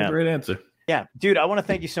 That was a great answer. Yeah, dude, I want to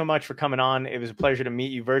thank you so much for coming on. It was a pleasure to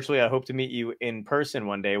meet you virtually. I hope to meet you in person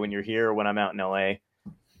one day when you're here or when I'm out in LA.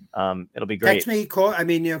 It'll be great. Text me, call.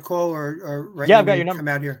 Call or write. Yeah, I've got your number. Come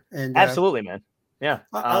out here and absolutely, man. Yeah.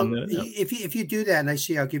 if you do that and I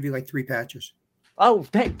see, I'll give you like 3 patches. Oh,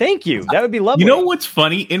 thank you. That would be lovely. You know what's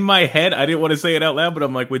funny? In my head, I didn't want to say it out loud, but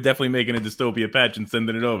I'm like, we're definitely making a Dystopia patch and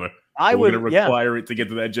sending it over. We're going to require it to get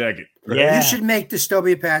to that jacket. Right? Yeah. You should make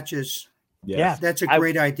Dystopia patches. Yes. Yeah. That's a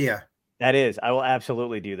great idea. That is. I will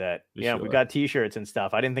absolutely do that. We got T-shirts and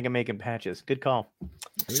stuff. I didn't think of making patches. Good call.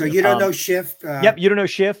 So you don't know Schiff? Yep, you don't know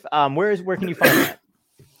Schiff. Where can you find that?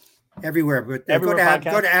 Everywhere, but Everywhere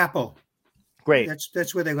go to Apple. Great.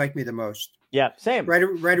 That's where they like me the most. Yeah, same. Write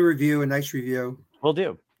a review, a nice review. Will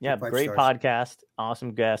do. Yeah, great podcast,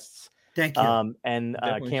 awesome guests. Thank you. And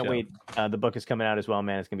can't wait. The book is coming out as well,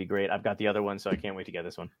 man. It's gonna be great. I've got the other one, so I can't wait to get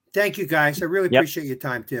this one. Thank you, guys. I really appreciate your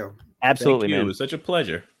time too. Absolutely, man. It was such a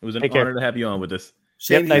pleasure. It was an honor to have you on with us.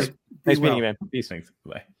 Same nice meeting you, man. Peace. Thanks.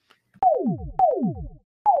 Bye.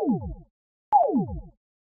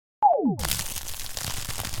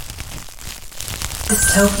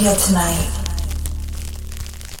 Dystopia Tonight.